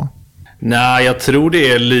vill ha? Nej, jag tror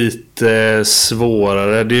det är lite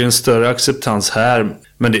svårare. Det är en större acceptans här.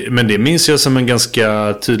 Men det minns jag som en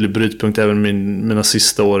ganska tydlig brytpunkt även mina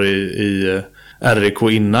sista år i RIK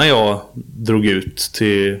innan jag drog ut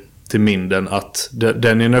till Minden. Att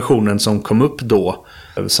den generationen som kom upp då,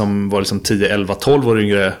 som var liksom 10, 11, 12 år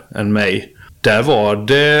yngre än mig, där var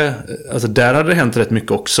det, alltså där hade det hänt rätt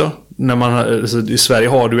mycket också. I Sverige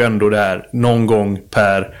har du ändå det här någon gång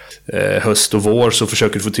per höst och vår så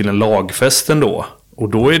försöker du få till en lagfest ändå. Och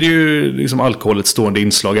då är det ju liksom alkohol ett stående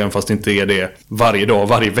inslag, även fast det inte är det varje dag,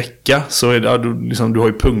 varje vecka. Så är det, liksom, du har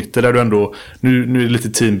ju punkter där du ändå, nu är det lite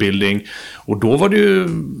teambuilding. Och då var det ju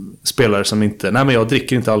spelare som inte, nej men jag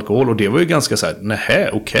dricker inte alkohol. Och det var ju ganska så här, nej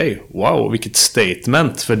okej, wow, vilket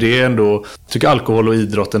statement. För det är ändå, jag tycker alkohol och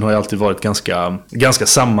idrotten har ju alltid varit ganska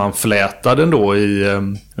sammanflätad ändå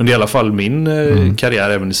under i alla fall min karriär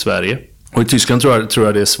även i Sverige. Och i Tyskland tror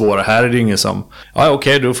jag det är svårare. Här är det ingen som,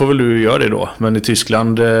 okej, då får väl du göra det då. Men i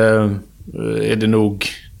Tyskland är det nog,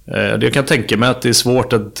 jag kan tänka mig att det är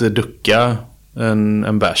svårt att ducka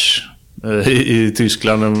en bärs i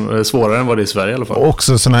Tyskland, svårare än vad det är i Sverige i alla fall. Och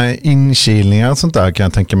också sådana här inkilningar och sånt där kan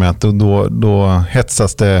jag tänka mig att då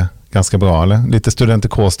hetsas det ganska bra, eller? Lite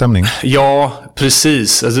studentikårstämning. Ja,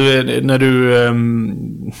 precis. Alltså, när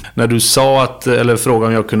du sa att, eller frågade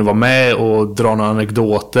om jag kunde vara med och dra några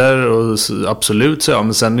anekdoter, och absolut så ja,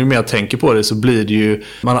 men sen ju mer jag tänker på det så blir det ju,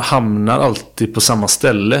 man hamnar alltid på samma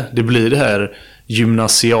ställe. Det blir det här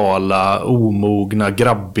gymnasiala, omogna,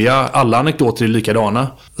 grabbiga. Alla anekdoter är likadana.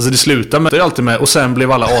 Alltså det slutar med, det är alltid med, och sen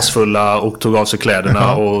blev alla asfulla och tog av sig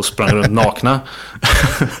kläderna och sprang runt nakna.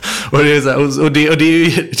 Och det är så här, och det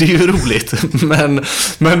är ju roligt.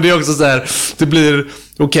 Men det är också så här, det blir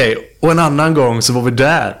okej. Och en annan gång så var vi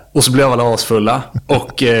där och så blev alla asfulla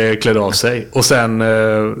och klädde av sig. Och sen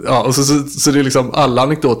och så det är liksom alla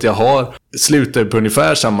anekdoter jag har slutar på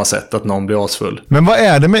ungefär samma sätt, att någon blir asfull. Men vad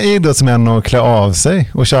är det med idrottsmän att klä av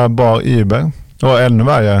sig och köra bar Uber? Och ännu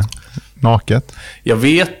värre, naket? Jag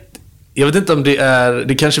vet inte om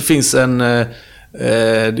det kanske finns en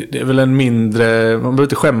det är väl en mindre, man behöver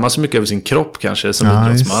inte skämmas så mycket över sin kropp kanske som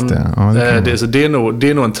idrottsman. Det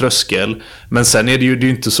är nog en tröskel. Men sen är det ju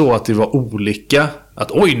inte så att det var olika,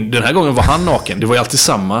 att oj, den här gången var han naken. Det var ju alltid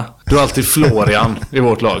samma. Det var alltid Florian i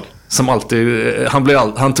vårt lag som alltid,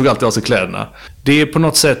 han tog alltid av sig kläderna. Det är på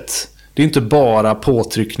något sätt, det är inte bara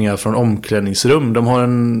påtryckningar från omklädningsrum.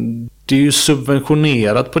 Det är ju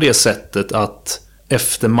subventionerat på det sättet att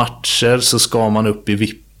efter matcher så ska man upp i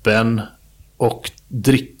vippen och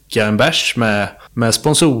dricka en bärs med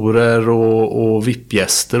sponsorer och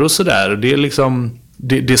VIP-gäster och sådär. Det är liksom,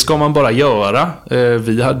 det ska man bara göra.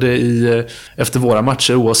 Vi hade efter våra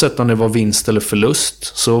matcher, oavsett om det var vinst eller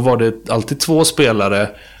förlust, så var det alltid 2 spelare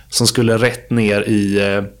som skulle rätt ner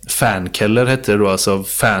i fankeller hette det då. Alltså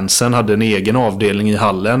fansen hade en egen avdelning i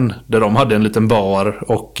hallen där de hade en liten bar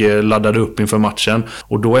och laddade upp inför matchen.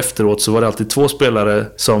 Och då efteråt så var det alltid 2 spelare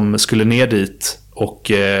som skulle ner dit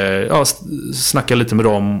och snacka lite med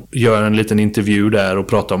dem, göra en liten intervju där och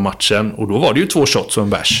prata om matchen. Och då var det ju 2 shots och en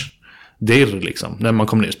bärs. Det är liksom, när man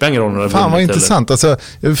kommer ner, spelar ingen roll. Fan vad intressant, alltså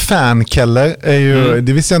fankeller är ju,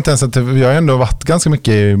 det visste jag inte ens att vi har ändå varit ganska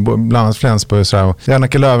mycket i bland annat Flensburg och sådär.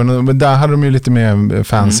 Järnacke Löven, men där hade de ju lite mer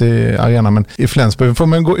fans i arenan, men i Flensburg får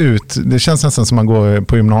man gå ut, det känns nästan som man går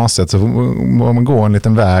på gymnasiet, så får man gå en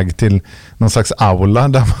liten väg till någon slags aula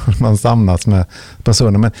där man samlas med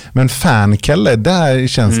personer, men fankeller, där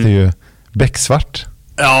känns det ju becksvart.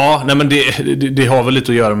 Ja, nej men det har väl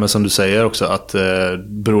lite att göra med, som du säger också, att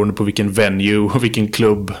beroende på vilken venue och vilken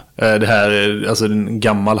klubb, det här är alltså en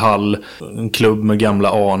gammal hall, en klubb med gamla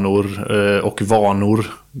anor och vanor,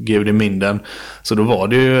 gud i Minden. Så då var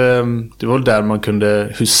det var där man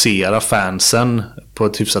kunde husera fansen på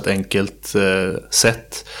ett hyfsat enkelt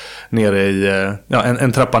sätt nere i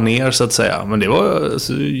en trappa ner så att säga. Men det var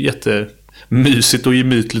alltså jättemysigt och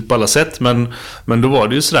gemytligt på alla sätt, men då var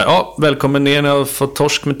det ju sådär, välkommen ner, ni har fått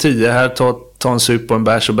torsk med 10 här, ta en sup och en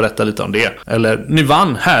bärs och berätta lite om det. Eller, ni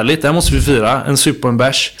vann, härligt, det här måste vi fira, en sup och en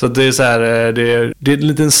bärs. Så det är så här, det är en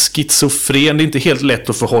liten schizofren, det är inte helt lätt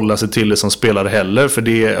att förhålla sig till det som spelare heller, för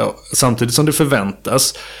det samtidigt som det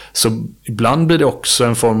förväntas, så ibland blir det också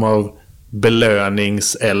en form av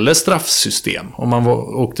belönings- eller straffsystem. Om man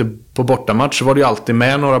åkte på bortamatch så var det ju alltid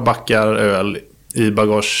med några backar öl i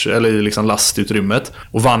bagage eller i liksom lastutrymmet.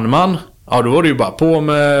 Och vann man, Ja, då var det ju bara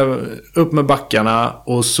upp med backarna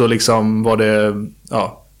och så liksom var det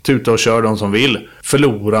tuta och kör de som vill.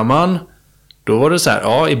 Förlorar man, då var det så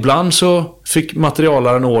här, ibland så fick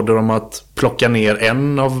materialaren order om att plocka ner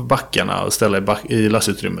en av backarna och ställa i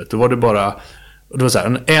lastutrymmet. Då var det bara, det var så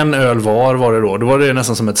här, en öl var det då. Då var det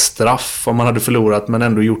nästan som ett straff om man hade förlorat men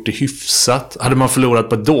ändå gjort det hyfsat. Hade man förlorat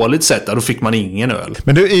på ett dåligt sätt, då fick man ingen öl.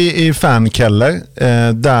 Men du, i Fankeller,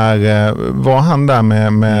 där var han där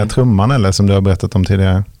med trumman eller som du har berättat om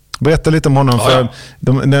tidigare? Berätta lite om honom, för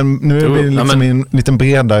nu är vi liksom i en liten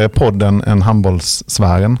bredare podd än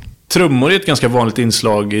handbollssfären. Trummor är ett ganska vanligt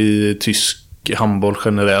inslag i tysk handboll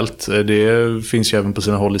generellt. Det finns ju även på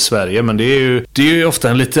sina håll i Sverige, men det är ju ofta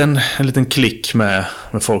en liten klick med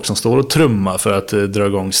folk som står och trummar för att dra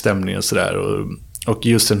igång stämningen och sådär. Och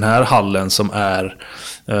just den här hallen som är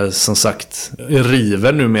som sagt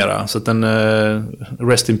riven numera, så att den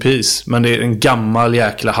rest in peace, men det är en gammal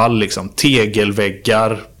jäkla hall liksom,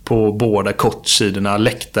 tegelväggar på båda kortsidorna,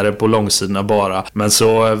 läktare på långsidorna bara, men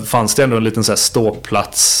så fanns det ändå en liten så här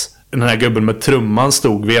ståplats. Den här gubben med trumman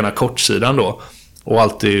stod vid ena kortsidan då och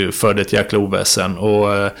alltid förde ett jäkla oväsen.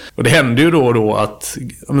 Och det hände ju då och då att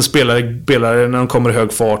spelare när de kommer i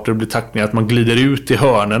hög fart och det blir tackningar, att man glider ut i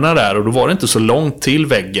hörnerna där, och då var det inte så långt till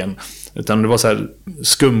väggen, utan det var så här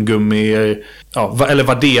skumgummi, eller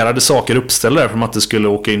värderade saker uppställda där för att man inte skulle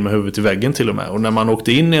åka in med huvudet i väggen till och med. Och när man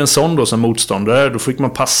åkte in i en sån då som motståndare, då fick man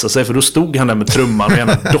passa sig, för då stod han där med trumman och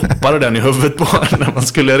gärna doppade den i huvudet på när man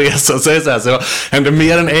skulle resa sig. Så det hände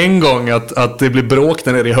mer än en gång att det blev bråk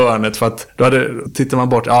där nere i hörnet, för att då tittar man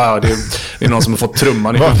bort, det är någon som har fått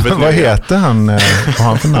trumman i huvudet. Vad heter han? Vad har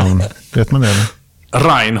han för namn? Vet man det?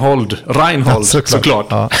 Reinhold, såklart.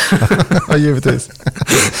 Ja, givetvis.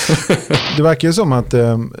 Det verkar ju som att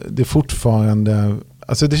det fortfarande,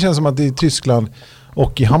 alltså det känns som att i Tyskland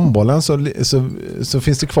och i handbollen så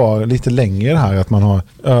finns det kvar lite längre här att man har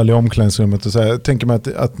öl i omklädningsrummet och så här. Jag tänker mig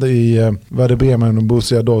att i Werder Bremen och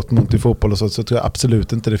Borussia Dortmund i fotboll och så tror jag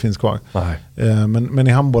absolut inte det finns kvar. Nej. Men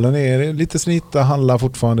i handbollen är det lite snita handlar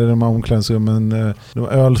fortfarande i de här omklädningsrummen, de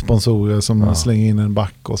ölsponsorer som slänger in en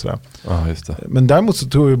back och sådär. Ja, just det. Men däremot så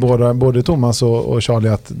tror ju både Thomas och Charlie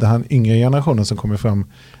att den här yngre generationen som kommer fram,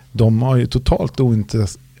 de är ju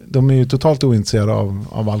totalt ointresserade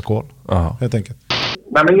av alkohol. Aha. Helt enkelt.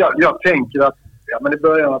 Nej, men jag tänker att i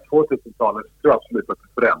början av 2000-talet tror jag absolut att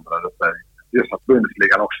det förändrade sig. Just att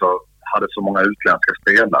Bundesligan också hade så många utländska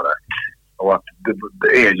spelare. Och att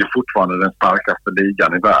det är ju fortfarande den starkaste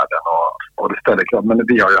ligan i världen. Och det ställer klart. Men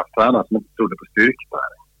vi har ju haft tränare som inte trodde på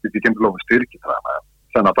styrketräning. Vi fick inte lov att styrketräna.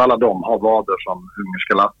 Sen att alla de har vader som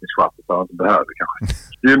ungerska lastningsschattar så att de behöver kanske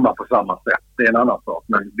gymma på samma sätt. Det är en annan sak.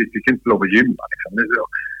 Men vi fick inte lov att gymma. Liksom.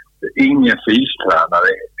 Ingen fystränare,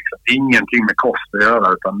 liksom, ingenting med kost att göra,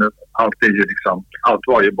 utan allt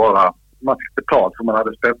var ju bara, man fick betalt för man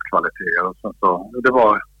hade spetskvaliteter, och sen så,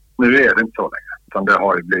 nu är det inte så längre, utan det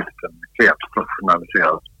har ju blivit en helt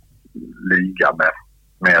professionaliserad liga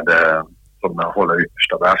med som håller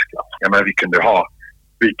yttersta världsklass. Men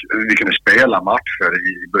vi kunde spela matcher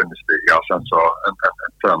i Bundesliga och sen så en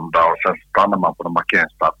söndag, och sen stannar man på en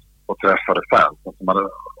markeringsplats och träffade fans som hade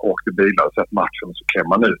åkt i bilar och sett matchen, och så klev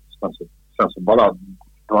man ut. Sen så bara,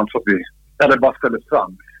 det var inte så att det bara ställdes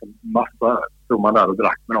fram massor. Stod man där och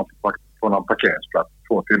drack med någon på någon parkeringsplats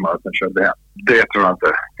 2 timmar och sen körde hem. Det tror jag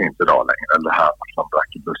inte finns idag längre. Eller här som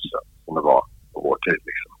drack i bussen som det var på vår tid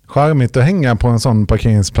liksom. Charmigt att hänga på en sån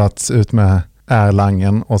parkeringsplats ut med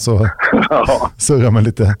Erlangen och så surra med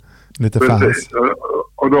lite fans. Precis.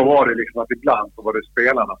 Och då var det liksom att ibland så var det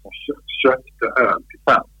spelarna som köpte öl till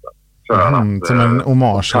fansen. Som en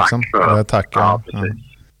hommage liksom. Tack. Ja, precis.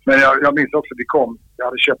 Men jag minns också att jag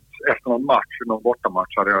hade köpt efter någon match, någon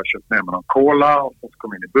bortamatch hade jag köpt med mig någon cola, och så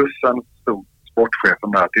kom in i bussen, stod sportchefen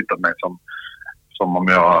där och tittade på mig som om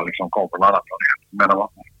jag liksom kom från en annan planet. Men vad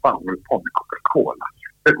fan var det på med Coca-Cola?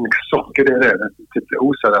 Vet du mycket socker det är? Det är typ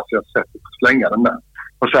oseriöst, så jag sett att slänga den där.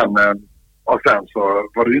 Och sen så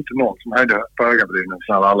var det ju inte någon som höjde på ögonbrynen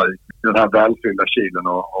när alla gick i den här välfyllda kylen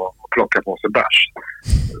och plockade på sig bärs.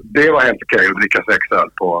 Det var helt okej att dricka 6 öl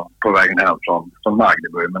på vägen hem från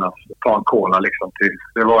Magdeburg, men att ta en cola liksom till,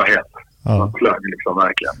 det var helt flög liksom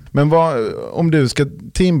verkligen. Men om du ska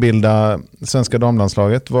teambilda svenska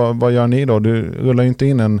damlandslaget, vad gör ni då? Du rullar ju inte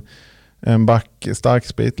in en back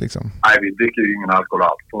starksprit liksom. Nej, vi dricker ju ingen alkohol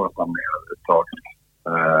alls på oss överhuvudtaget.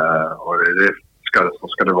 Och så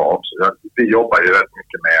ska det vara också. Vi jobbar ju rätt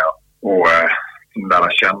mycket med att lära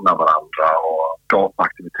känna varandra och skapa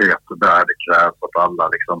aktiviteter där det krävs att alla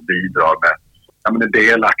liksom bidrar med är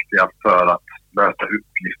delaktiga för att lösa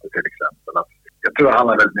uppgifter till exempel. Jag tror det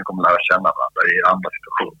handlar väldigt mycket om att lära känna varandra i andra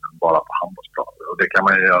situationer än bara på handbollsplaner. Och det kan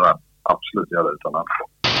man ju göra absolut göra utan alkohol.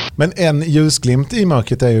 Men en ljusglimt i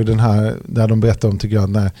mörkret är ju den här, där de berättar om, tycker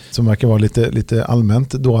jag, som verkar vara lite allmänt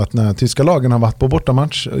då, att när tyska lagen har varit på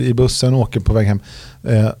bortamatch i bussen och åker på väg hem,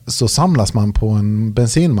 så samlas man på en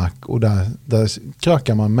bensinmack och där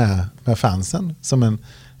krökar man med fansen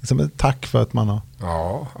som ett tack för att man har...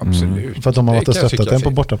 Ja, absolut. För att de har varit och stöttat den på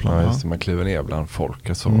bortaplan. Ja, just det, man kliver ner bland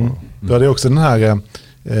folk. Så. Då är det också den här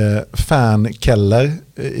fan Keller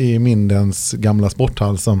i Mindens gamla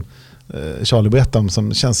sporthall som Charlie berättade om,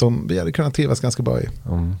 som känns som vi hade kunnat trivas ganska bra i.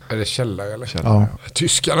 Är det källare eller? Ja.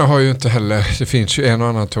 Tyskarna har ju inte heller, det finns ju en och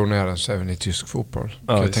annan tornerans även i tysk fotboll.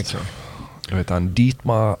 Ja, då heter han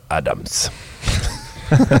Dietmar Adams.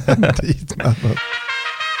 Dietmar Adams.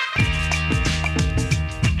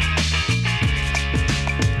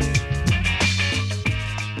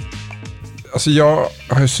 Alltså jag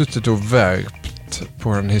har ju suttit och värpt på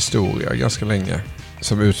en historia ganska länge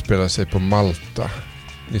som utspelar sig på Malta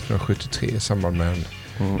 1973 i samband med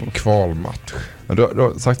en kvalmatch. Ja, du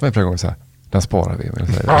har sagt mig flera gånger så här, den sparar vi.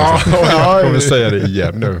 Jag kommer säga det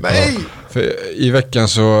igen nu. Nej! För i veckan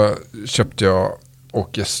så köpte jag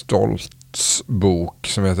Åke Stolts bok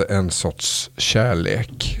som heter En sorts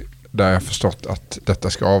kärlek. Där jag förstått att detta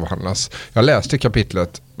ska avhandlas. Jag läste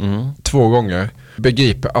kapitlet 2 gånger.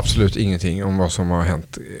 Begriper absolut ingenting om vad som har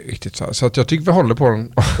hänt riktigt så här. Så att jag tycker vi håller på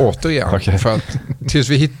den återigen. Okay. För att tills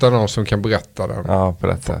vi hittar någon som kan berätta den på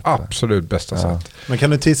rätt sätt. Absolut bästa sätt. Men kan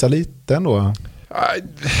du tisa lite ändå?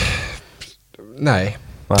 Nej.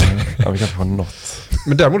 Vi kan få något.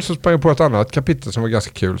 Men däremot så sprang jag på ett annat kapitel som var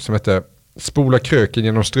ganska kul som heter Spola kröken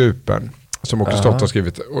genom strupen. Som också Stolt har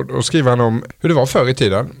skrivit. Och skriver han om hur det var förr i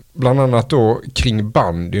tiden. Bland annat då kring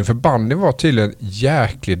bandyn. För bandyn var tydligen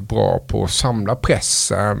jäkligt bra på att samla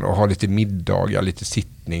pressen och ha lite middagar, lite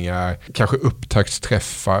sittningar. Kanske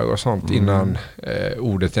upptaktsträffar och sånt innan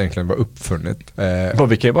ordet egentligen var uppfunnet.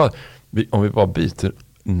 Vi kan ju bara, om vi bara byter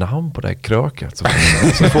namn på det här kröket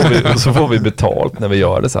så får vi betalt när vi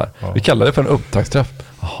gör det så här. Ja. Vi kallar det för en upptaktsträff.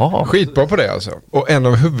 Aha. Skitbra på det alltså. Och en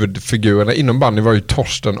av huvudfigurerna inom bandy var ju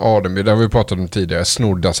Torsten Ademby, den vi pratade om tidigare,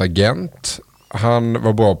 Snoddas agent. Han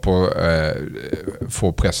var bra på att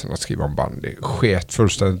få pressen att skriva om bandy. Sket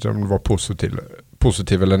fullständigt om det var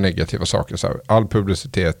positiva eller negativa saker. Så här, all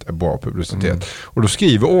publicitet är bra publicitet. Och då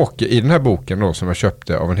skriver Åke i den här boken då, som jag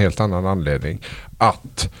köpte av en helt annan anledning,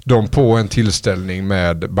 att de på en tillställning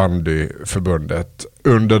med bandyförbundet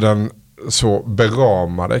under den så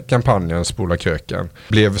beramade kampanjen Spola kröken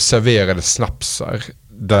blev serverade snapsar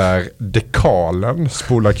där dekalen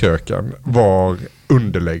Spola kröken var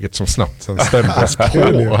underlägget som snapsen stämdes på.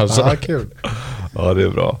 Alltså. Ja, kul. Ja, det är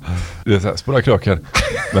bra. Det är så här, Spola kröken,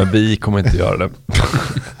 men vi kommer inte göra det.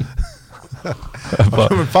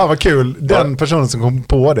 Fan vad kul. Den personen som kom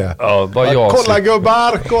på det. Ja, kolla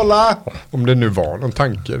gubbar, kolla. Om det nu var någon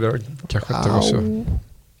tanke, det kanske inte var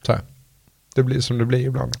så här. Det blir som det blir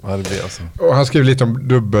ibland. Ja, det blir alltså. Och han skriver lite om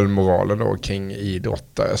dubbelmoralen då, kring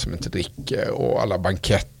idrottare som inte dricker och alla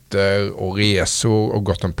banketter och resor och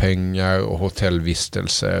gott om pengar och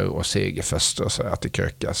hotellvistelser och segerfester och så, att det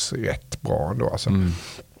krökas rätt bra ändå alltså.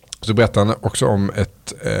 Så berättar han också om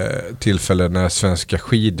ett tillfälle när Svenska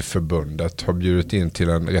skidförbundet har bjudit in till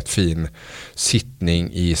en rätt fin sittning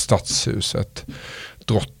i Stadshuset.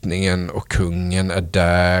 Drottningen och kungen är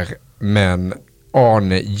där, men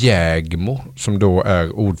Arne Jägmo, som då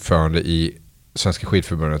är ordförande i Svenska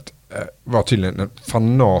skidförbundet, var tydligen en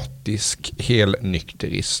fanatisk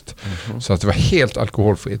helnykterist. Så att det var helt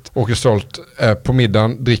alkoholfritt. Åke Stolt på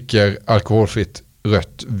middagen dricker alkoholfritt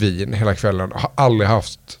rött vin hela kvällen. Har aldrig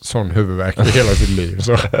haft sån huvudvärk i hela sitt liv.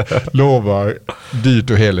 Så lovar dyrt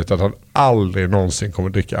och heligt att han aldrig någonsin kommer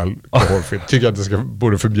dricka alkoholfritt. Tycker att det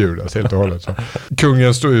borde förbjudas helt och hållet. Så.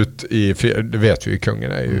 Kungen står ut i, det vet vi ju,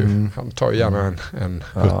 kungen är ju, han tar gärna en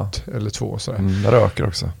hutt eller 2. Röker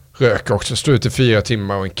också. Röker också, står ut i 4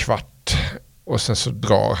 timmar och en kvart. Och sen så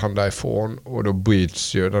drar han därifrån och då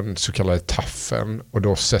bryts ju den så kallade taffen och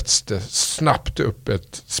då sätts det snabbt upp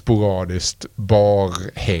ett sporadiskt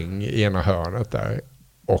barhäng i ena hörnet där.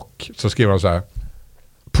 Och så skriver han så här: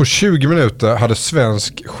 på 20 minuter hade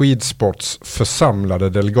svensk skidsports församlade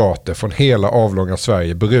delegater från hela avlånga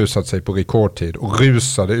Sverige berusat sig på rekordtid och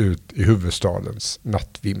rusade ut i huvudstadens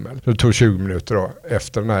nattvimmel. Det tog 20 minuter då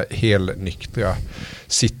efter den här helnyktra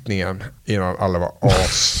sittningen innan alla var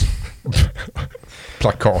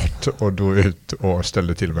plakat och drog ut och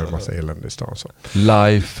ställde till med en massa elände i stan. Så.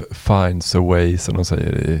 Life finds a way, som de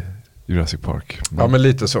säger i Jurassic Park. Ja, men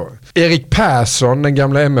lite så. Erik Persson, den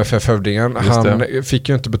gamla MFF-hövdingen, han fick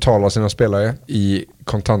ju inte betala sina spelare i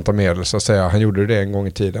kontanta medel, så att säga. Han gjorde det en gång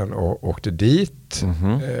i tiden och åkte dit.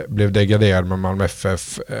 Blev degraderad med Malmö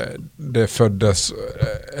FF. Det föddes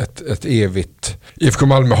ett evigt IFK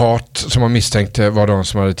Malmö-hat som man misstänkte var de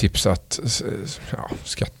som hade tipsat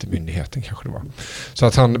skattemyndigheten kanske det var. Så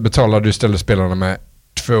att han betalade istället spelarna med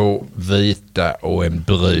 2 vita och en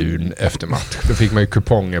brun efter match. Då fick man ju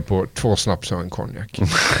kuponger på 2 snaps och en konjak.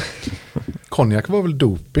 Konjak var väl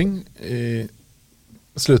doping i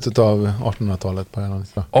slutet av 1800-talet på en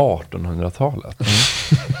 1800-talet?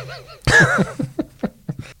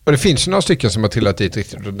 Och det finns ju några stycken som har trillat dit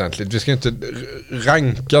riktigt ordentligt. Vi ska inte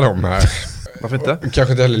ranka dem här. Varför inte?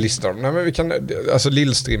 Kanske inte heller lista dem. Nej, men vi kan, alltså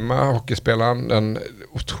Lillstrimma, hockeyspelaren, den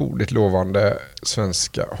otroligt lovande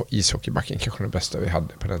svenska ishockeybacken, kanske den bästa vi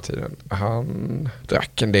hade på den tiden. Han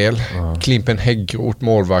drack en del. Klimpen Häggroth,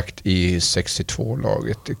 målvakt i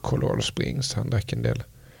 62-laget i Colorado Springs. Han drack en del.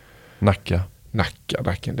 Nacka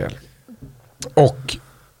drack en del. Och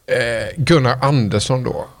Gunnar Andersson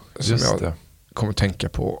då, som jag kommer tänka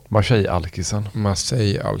på.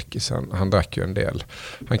 Marseille-alkisen. Han drack ju en del.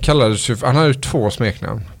 Han hade 2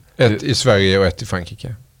 smeknamn. Ett i Sverige och ett i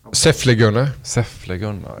Frankrike.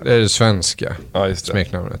 Säffle-Gunnar. Det är det svenska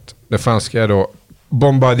smeknamnet. Det franska är då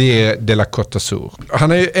Bombardier de la Côte d'Azur.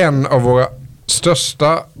 Han är ju en av våra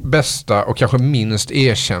största, bästa och kanske minst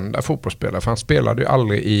erkända fotbollsspelare. För han spelade ju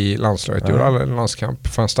aldrig i landslaget. Gjorde aldrig en landskamp.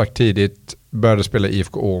 För han stack tidigt, började spela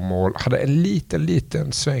IFK Åmål. Hade en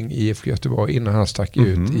liten sväng i IFK Göteborg innan han stack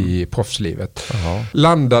ut i proffslivet.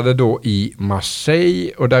 Landade då i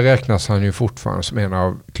Marseille och där räknas han ju fortfarande som en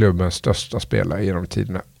av klubbens största spelare genom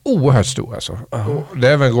tiderna. Oerhört stor alltså. Det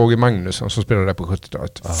är även Roger Magnusson som spelade där på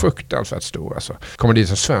 70-talet. Fruktansvärt stor alltså. Kommer dit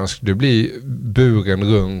som svensk, du blir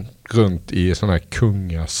buren runt i sån här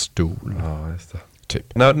kungastol. Ja, just det.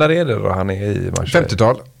 Typ. När är det då han är i Marseille?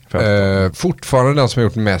 50-tal. Fortfarande den som har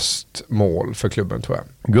gjort mest mål för klubben, tror jag.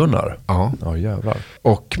 Gunnar? Ja, jävlar.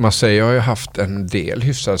 Och Marseille har ju haft en del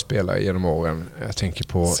hyfsade spelare genom åren. Jag tänker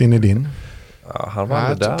på Zinedine. Ja, han var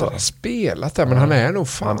aldrig där. Han har spelat där, men han är nog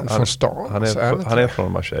från stan. Han är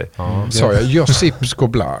från Marseille. Sa jag Josip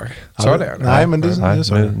Skoblar? Sa jag det? Nej, men nu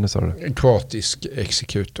sa du. En kroatisk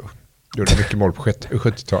exekutor. Gjorde mycket mål på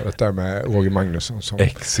 70-talet där med Roger Magnusson som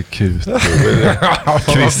exekutor.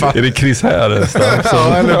 Är det Chris här?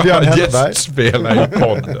 Eller Björn Hellberg. Gästspelare i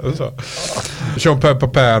podden. Jean-Pierre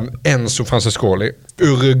Papin, Enzo Francescoli,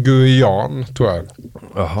 Uruguayan, tror jag.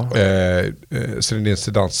 Zinedine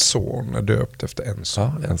Zidans son är döpt efter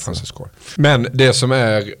Enzo Francescoli. Men det som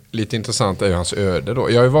är lite intressant är ju hans öde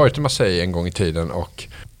då. Jag har ju varit i Marseille en gång i tiden och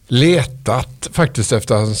letat faktiskt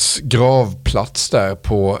efter hans gravplats där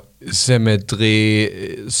på Cemetery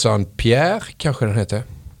Saint-Pierre, kanske den heter.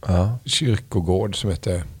 Kyrkogård som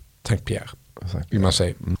heter Saint-Pierre i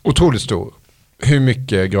Marseille. Otroligt stor. Hur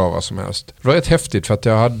mycket gravar som helst. Det var rätt häftigt för att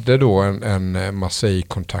jag hade då en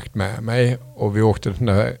Marseille-kontakt med mig och vi åkte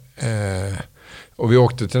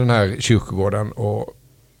till den här kyrkogården och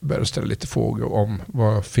började ställa lite frågor om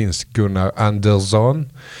var finns Gunnar Andersson,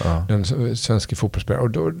 den svenska fotbollsspelaren.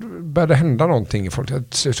 Och då började det hända någonting i folk.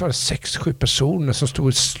 Det var 6-7 personer som stod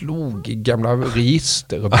och slog i gamla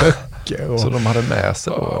register och böcker. Så de hade med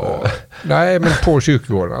sig då? Nej, men på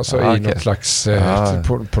kyrkogården. Alltså i något slags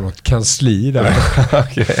på något kansli där.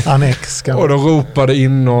 Annex. Och de ropade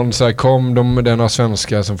in någon så här, kom de några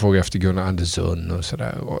svenskar som frågade efter Gunnar Andersson och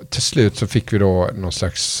sådär. Och till slut så fick vi då någon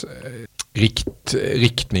slags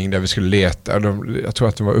riktning där vi skulle leta. Jag tror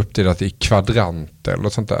att de var uppdelat i kvadranter eller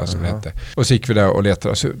något sånt där som det hette. Och så gick vi där och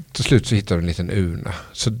letade. Så till slut så hittade vi en liten urna.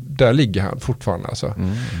 Så där ligger han fortfarande alltså.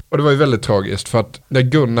 Och det var ju väldigt tragiskt för att när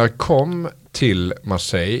Gunnar kom till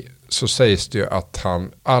Marseille så sägs det ju att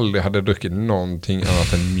han aldrig hade druckit någonting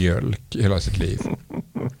annat än mjölk i hela sitt liv.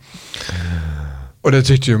 Och det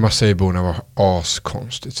tyckte ju Marseilleborna var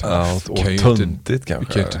askonstigt. Och töntigt kanske.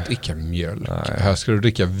 Vi kan ju inte dricka mjölk. Nej. Här ska du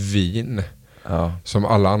dricka vin. Som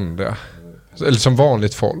alla andra. Eller som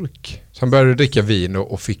vanligt folk. Så han började dricka vin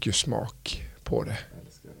och fick ju smak på det.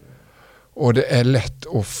 Och det är lätt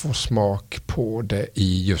att få smak på det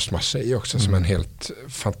i just Marseille också. Som en helt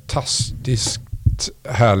fantastiskt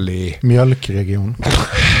härlig mjölkregion.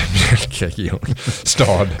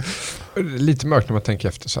 Stad. Lite mörkt när man tänker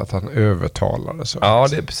efter så att han övertalade så. Ja,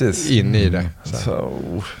 det är precis. In i det. Så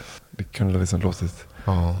det kunde liksom låtit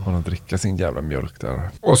honom dricka sin jävla mjölk där.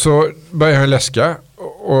 Och så börjar han läska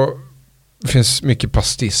och det finns mycket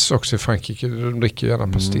pastis också i Frankrike. De dricker gärna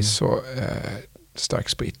pastis och stark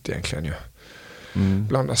sprit egentligen ju.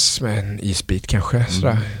 Blandas med en isbit kanske.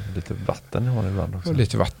 Sådär. Lite vatten har det ibland också. Och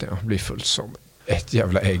lite vatten, blir full som ett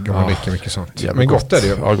jävla ägg om man dricker mycket sånt. Men gott är det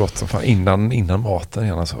ju. Ja, gott som fan. Innan maten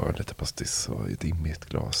gärna så har lite pastis och ett immigt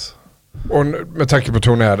glas. Och med tanke på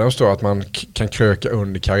Tony Adams då, att man kan kröka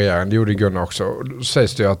under karriären, det gjorde Gunnar också. Då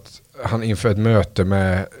sägs det ju att han inför ett möte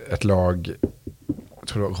med ett lag, jag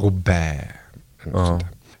tror det var Robert,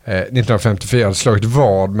 1954 hade slagit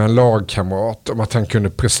vad med en lagkamrat om att han kunde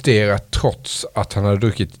prestera trots att han hade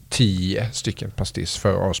druckit 10 stycken pastis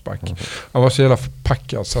före avspark. Han var så jävla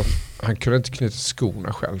packad så att han kunde inte knyta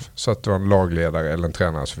skorna själv. Så att det var en lagledare eller en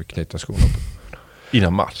tränare som fick knyta skorna på.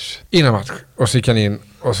 Innan match. Och så gick han in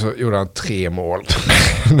och så gjorde han 3 mål.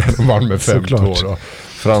 När de vann med 5-2 då.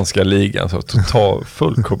 Franska ligan, så total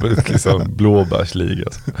fullkomligt liksom blåbärsliga.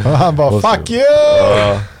 Han bara fuck you!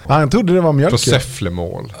 Han trodde det var mjölk. På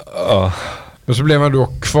Säfflemål. Men så blev han då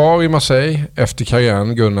kvar i Marseille efter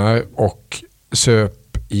karriären, Gunnar, och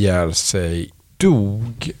söp ihjäl sig.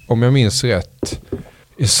 Dog, om jag minns rätt,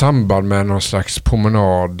 i samband med någon slags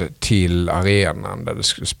promenad till arenan där det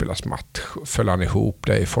skulle spelas match. Föll han ihop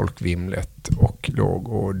där i folkvimlet och låg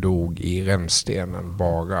och dog i rännstenen,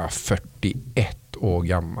 bara 41 år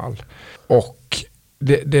gammal. Och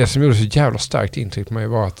det som gjorde så jävla starkt intryck på mig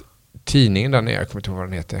var att tidningen där nere, jag kommer inte ihåg vad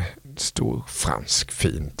den heter, stor fransk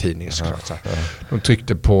fin tidning såklart. De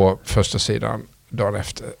tryckte på första sidan dagen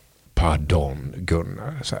efter, pardon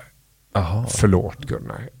Gunnar, så här, förlåt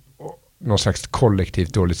Gunnar. Någon slags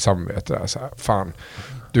kollektivt dåligt samvete där, så här, fan,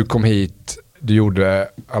 du kom hit, du gjorde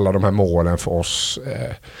alla de här målen för oss,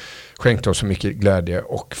 skänkte oss så mycket glädje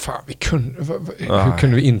och fan, hur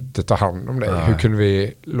kunde vi inte ta hand om dig? Hur kunde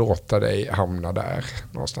vi låta dig hamna där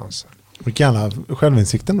någonstans? Vilken jävla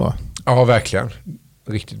självinsikten då? Ja, verkligen.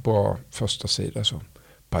 Riktigt bra första sida så.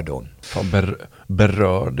 Pardon. Fan,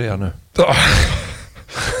 berörd är jag nu.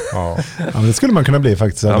 Ja, men det skulle man kunna bli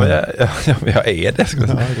faktiskt. Ja, men jag är det.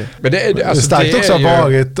 Okay. Men det är starkt också har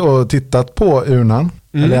varit och tittat på urnan.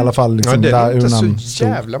 Eller i alla fall liksom det är där inte urnan så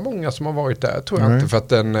jävla många som har varit där, tror jag inte. För att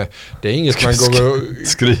det är inget man går och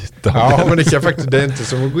skryta. Ja, men det är inte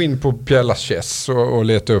som att gå in på Pierre Lachaise och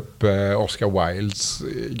leta upp Oscar Wildes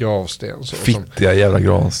gravsten. Fittiga jävla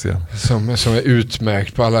gravsten. Som är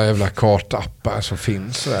utmärkt på alla jävla kartappar som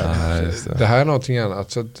finns. Det här är någonting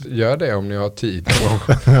annat. Så att gör det om ni har tid.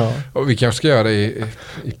 Och vi kanske ska göra det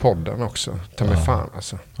i podden också. Ta med fan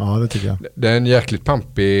alltså. Ja, det tycker jag. Det är en jäkligt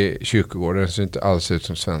pampig kyrkogård. Den ser inte alls ut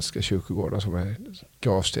som svenska kyrkogårdar som är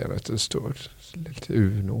gravstenet. Det står lite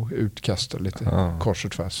utkastad, lite kors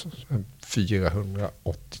och tvärs.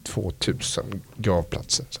 482 000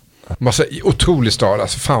 gravplatser. Massa otrolig stad.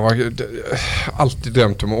 Alltså, fan vad, alltid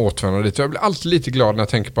drömt om att återvända dit. Jag blir alltid lite glad när jag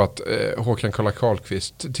tänker på att Håkan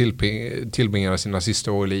Karla-Karlqvist tillbringade sina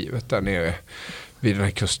sista år i livet där nere vid den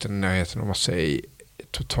här kusten i närheten av Marseille,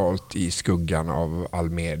 totalt i skuggan av all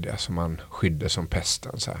media som man skydde som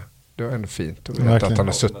pesten. Så här. Det var ändå fint att veta att han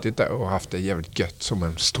har suttit där och haft det jävligt gött som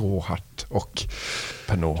en stråhatt och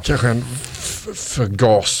kanske en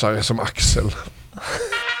förgasare som Axel.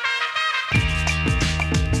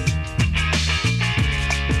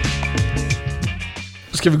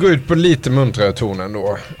 Ska vi gå ut på lite muntrare tonen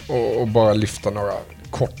då och bara lyfta några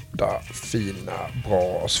korta, fina,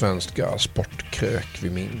 bra svenska sportkrök vi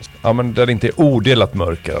minns. Ja, men där det inte är odelat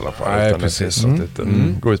mörker i alla fall. Nej, precis.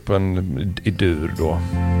 Gå ut på en idyr då.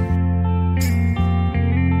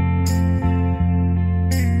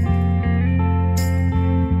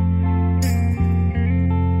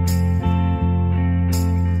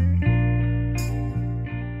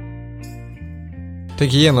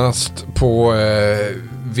 Tänker genast på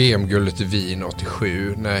VM-guldet i Wien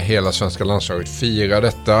 87 när hela svenska landslaget firar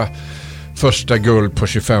detta. Första guld på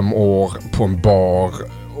 25 år på en bar,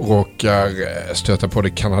 råkar stöta på det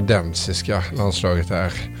kanadensiska landslaget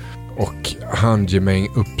där. Och handgemäng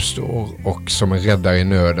uppstår och som en räddare i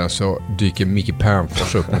nöden så dyker Micke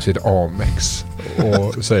Pernfors upp med sitt Amex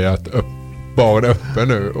och säger att baren är öppen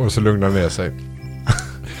nu och så lugnar ner sig.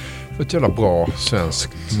 Ett jävla bra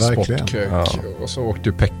svenskt sportkrök. Ja. Och så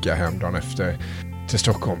åkte Pekka hem dagen efter till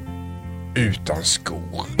Stockholm utan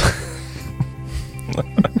skor.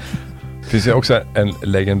 Det finns ju också en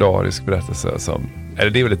legendarisk berättelse som,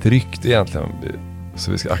 eller det är väl ett rykte egentligen,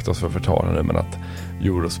 så vi ska akta oss för att förtala nu, men att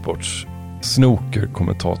Eurosports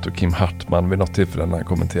snookerkommentator Kim Hartman vid något tillfälle när han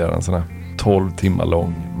kommenterar en sån här 12 timmar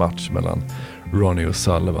lång match mellan Ronnie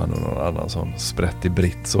O'Sullivan och någon annan sån sprättig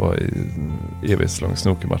britt så i evighetslång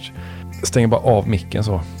snookermatch. Stänger bara av micken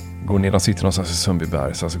så. Går ner, de sitter någonstans i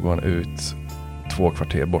Sundbyberg så går han ut 2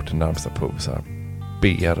 kvarter bort till närmsta pub så här.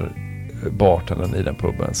 Ber bartendern i den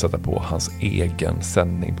puben sätta på hans egen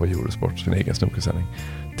sändning på Eurosport, sin egen snookersändning.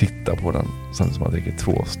 tittar på den sen som han dricker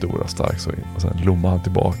 2 stora stark så och sen lommar han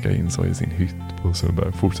tillbaka in så i sin hytt och så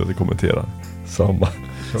börjar fortsätta kommentera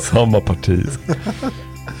samma parti.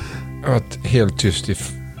 Jag har varit helt tyst i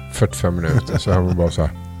 45 minuter så han var bara så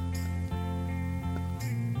här.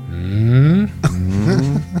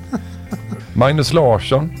 Magnus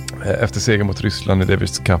Larsson efter seger mot Ryssland i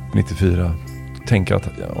Davis Cup 94 tänker att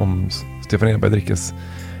om Stefan Edberg drickes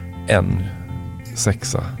en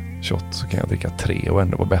 6 shot så kan jag dricka 3 och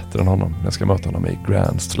ändå vara bättre än honom. Jag ska möta honom i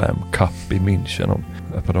Grand Slam Cup i München om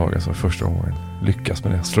ett par dagar, så första gången lyckas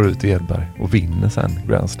med det, slår ut Edberg och vinner sen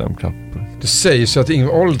Grand Slam Cup. Det sägs att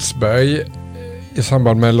Ingvar Oldsberg i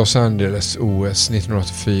samband med Los Angeles OS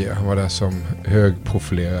 1984, han var där som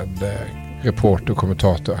högprofilerad reporter och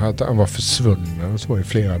kommentator, att han var försvunnen så i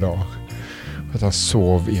flera dagar. Att han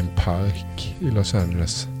sov i en park i Los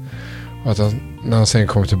Angeles. Och att han, när han sen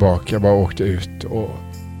kom tillbaka, bara åkte ut och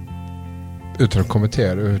utan att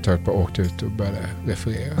kommentera det överhuvudtaget bara åkte ut och började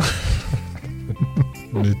referera.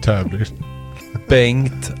 Ny tävling.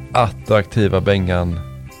 Bengt, attraktiva Bengan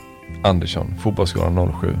Andersson,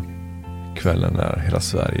 fotbollsskolan 07. Kvällen när hela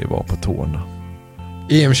Sverige var på tårna.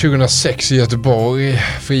 EM 2006 i Göteborg,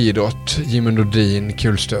 friidrott. Jimmy Nordin,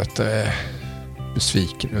 kulstötare,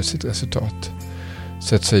 besviken över sitt resultat.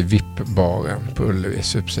 Sätter sig i VIP-baren på Ullevi,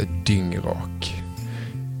 upp sig dyngrak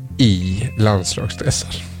i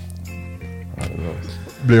landslagsdressen.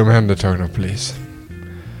 Blir omhändertagen av polis.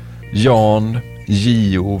 Jan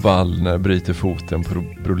Gio Wallner bryter foten på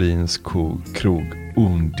Brolins krog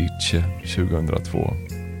Undice 2002,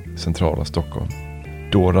 centrala Stockholm.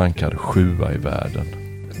 Då rankad 7:a i världen.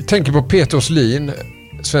 Jag tänker på Peter Åslin,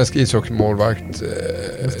 svensk ishockeymålvakt,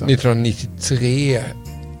 1993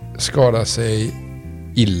 skadade sig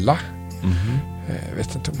illa. Jag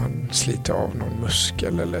vet inte om han sliter av någon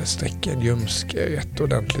muskel eller sträcker en ljumske rätt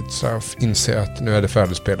ordentligt, så jag inser att nu är det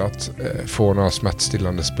färdigspelat, får några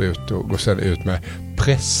smärtstillande sprut och går sedan ut med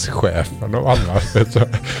presschefen och alla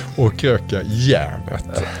och kröka järnet.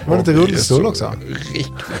 Var det inte rullstol också?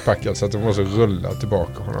 Riktigt packad så att de måste rulla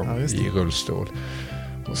tillbaka honom i rullstol.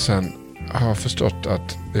 Och sen har jag förstått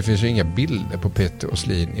att det finns ju inga bilder på Peter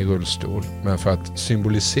Åslin i rullstol, men för att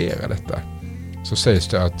symbolisera detta så sägs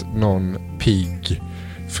det att någon pigg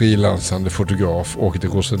frilansande fotograf åker till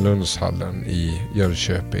Rosenlundshallen i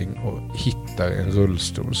Jönköping och hittar en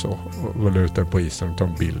rullstol så och rullar ut den på isen och tar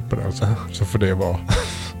en bild på den. Så får det vara...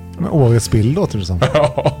 Men årets bild låter det som.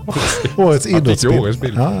 Ja, årets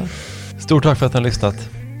idrottsbild. Ja. Stort tack för att ni har lyssnat.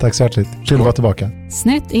 Tack så hjärtligt. Kul att vara tillbaka.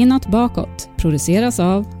 Snett inåt bakåt produceras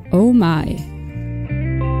av Oh My.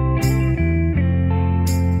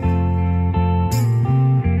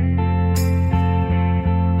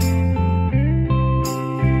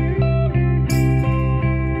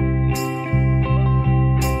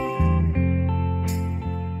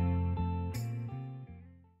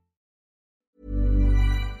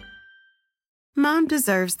 Mom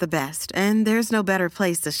deserves the best, and there's no better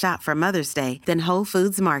place to shop for Mother's Day than Whole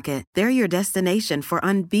Foods Market. They're your destination for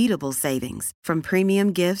unbeatable savings, from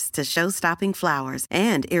premium gifts to show-stopping flowers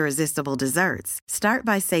and irresistible desserts. Start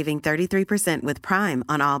by saving 33% with Prime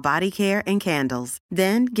on all body care and candles.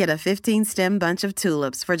 Then get a 15-stem bunch of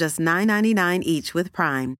tulips for just $9.99 each with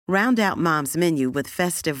Prime. Round out Mom's menu with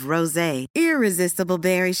festive rosé, irresistible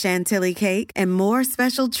berry chantilly cake, and more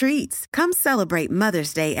special treats. Come celebrate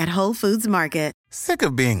Mother's Day at Whole Foods Market. Sick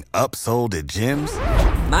of being upsold at gyms?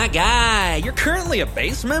 My guy, you're currently a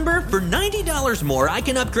base member. For $90 more, I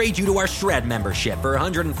can upgrade you to our Shred membership. For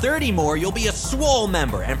 $130 more, you'll be a Swole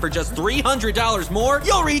member. And for just $300 more,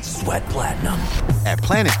 you'll reach Sweat Platinum. At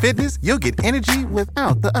Planet Fitness, you'll get energy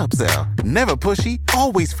without the upsell. Never pushy,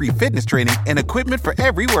 always free fitness training and equipment for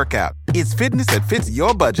every workout. It's fitness that fits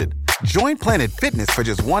your budget. Join Planet Fitness for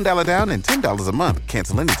just $1 down and $10 a month.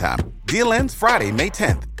 Cancel anytime. Deal ends Friday, May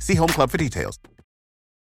 10th. See Home Club for details.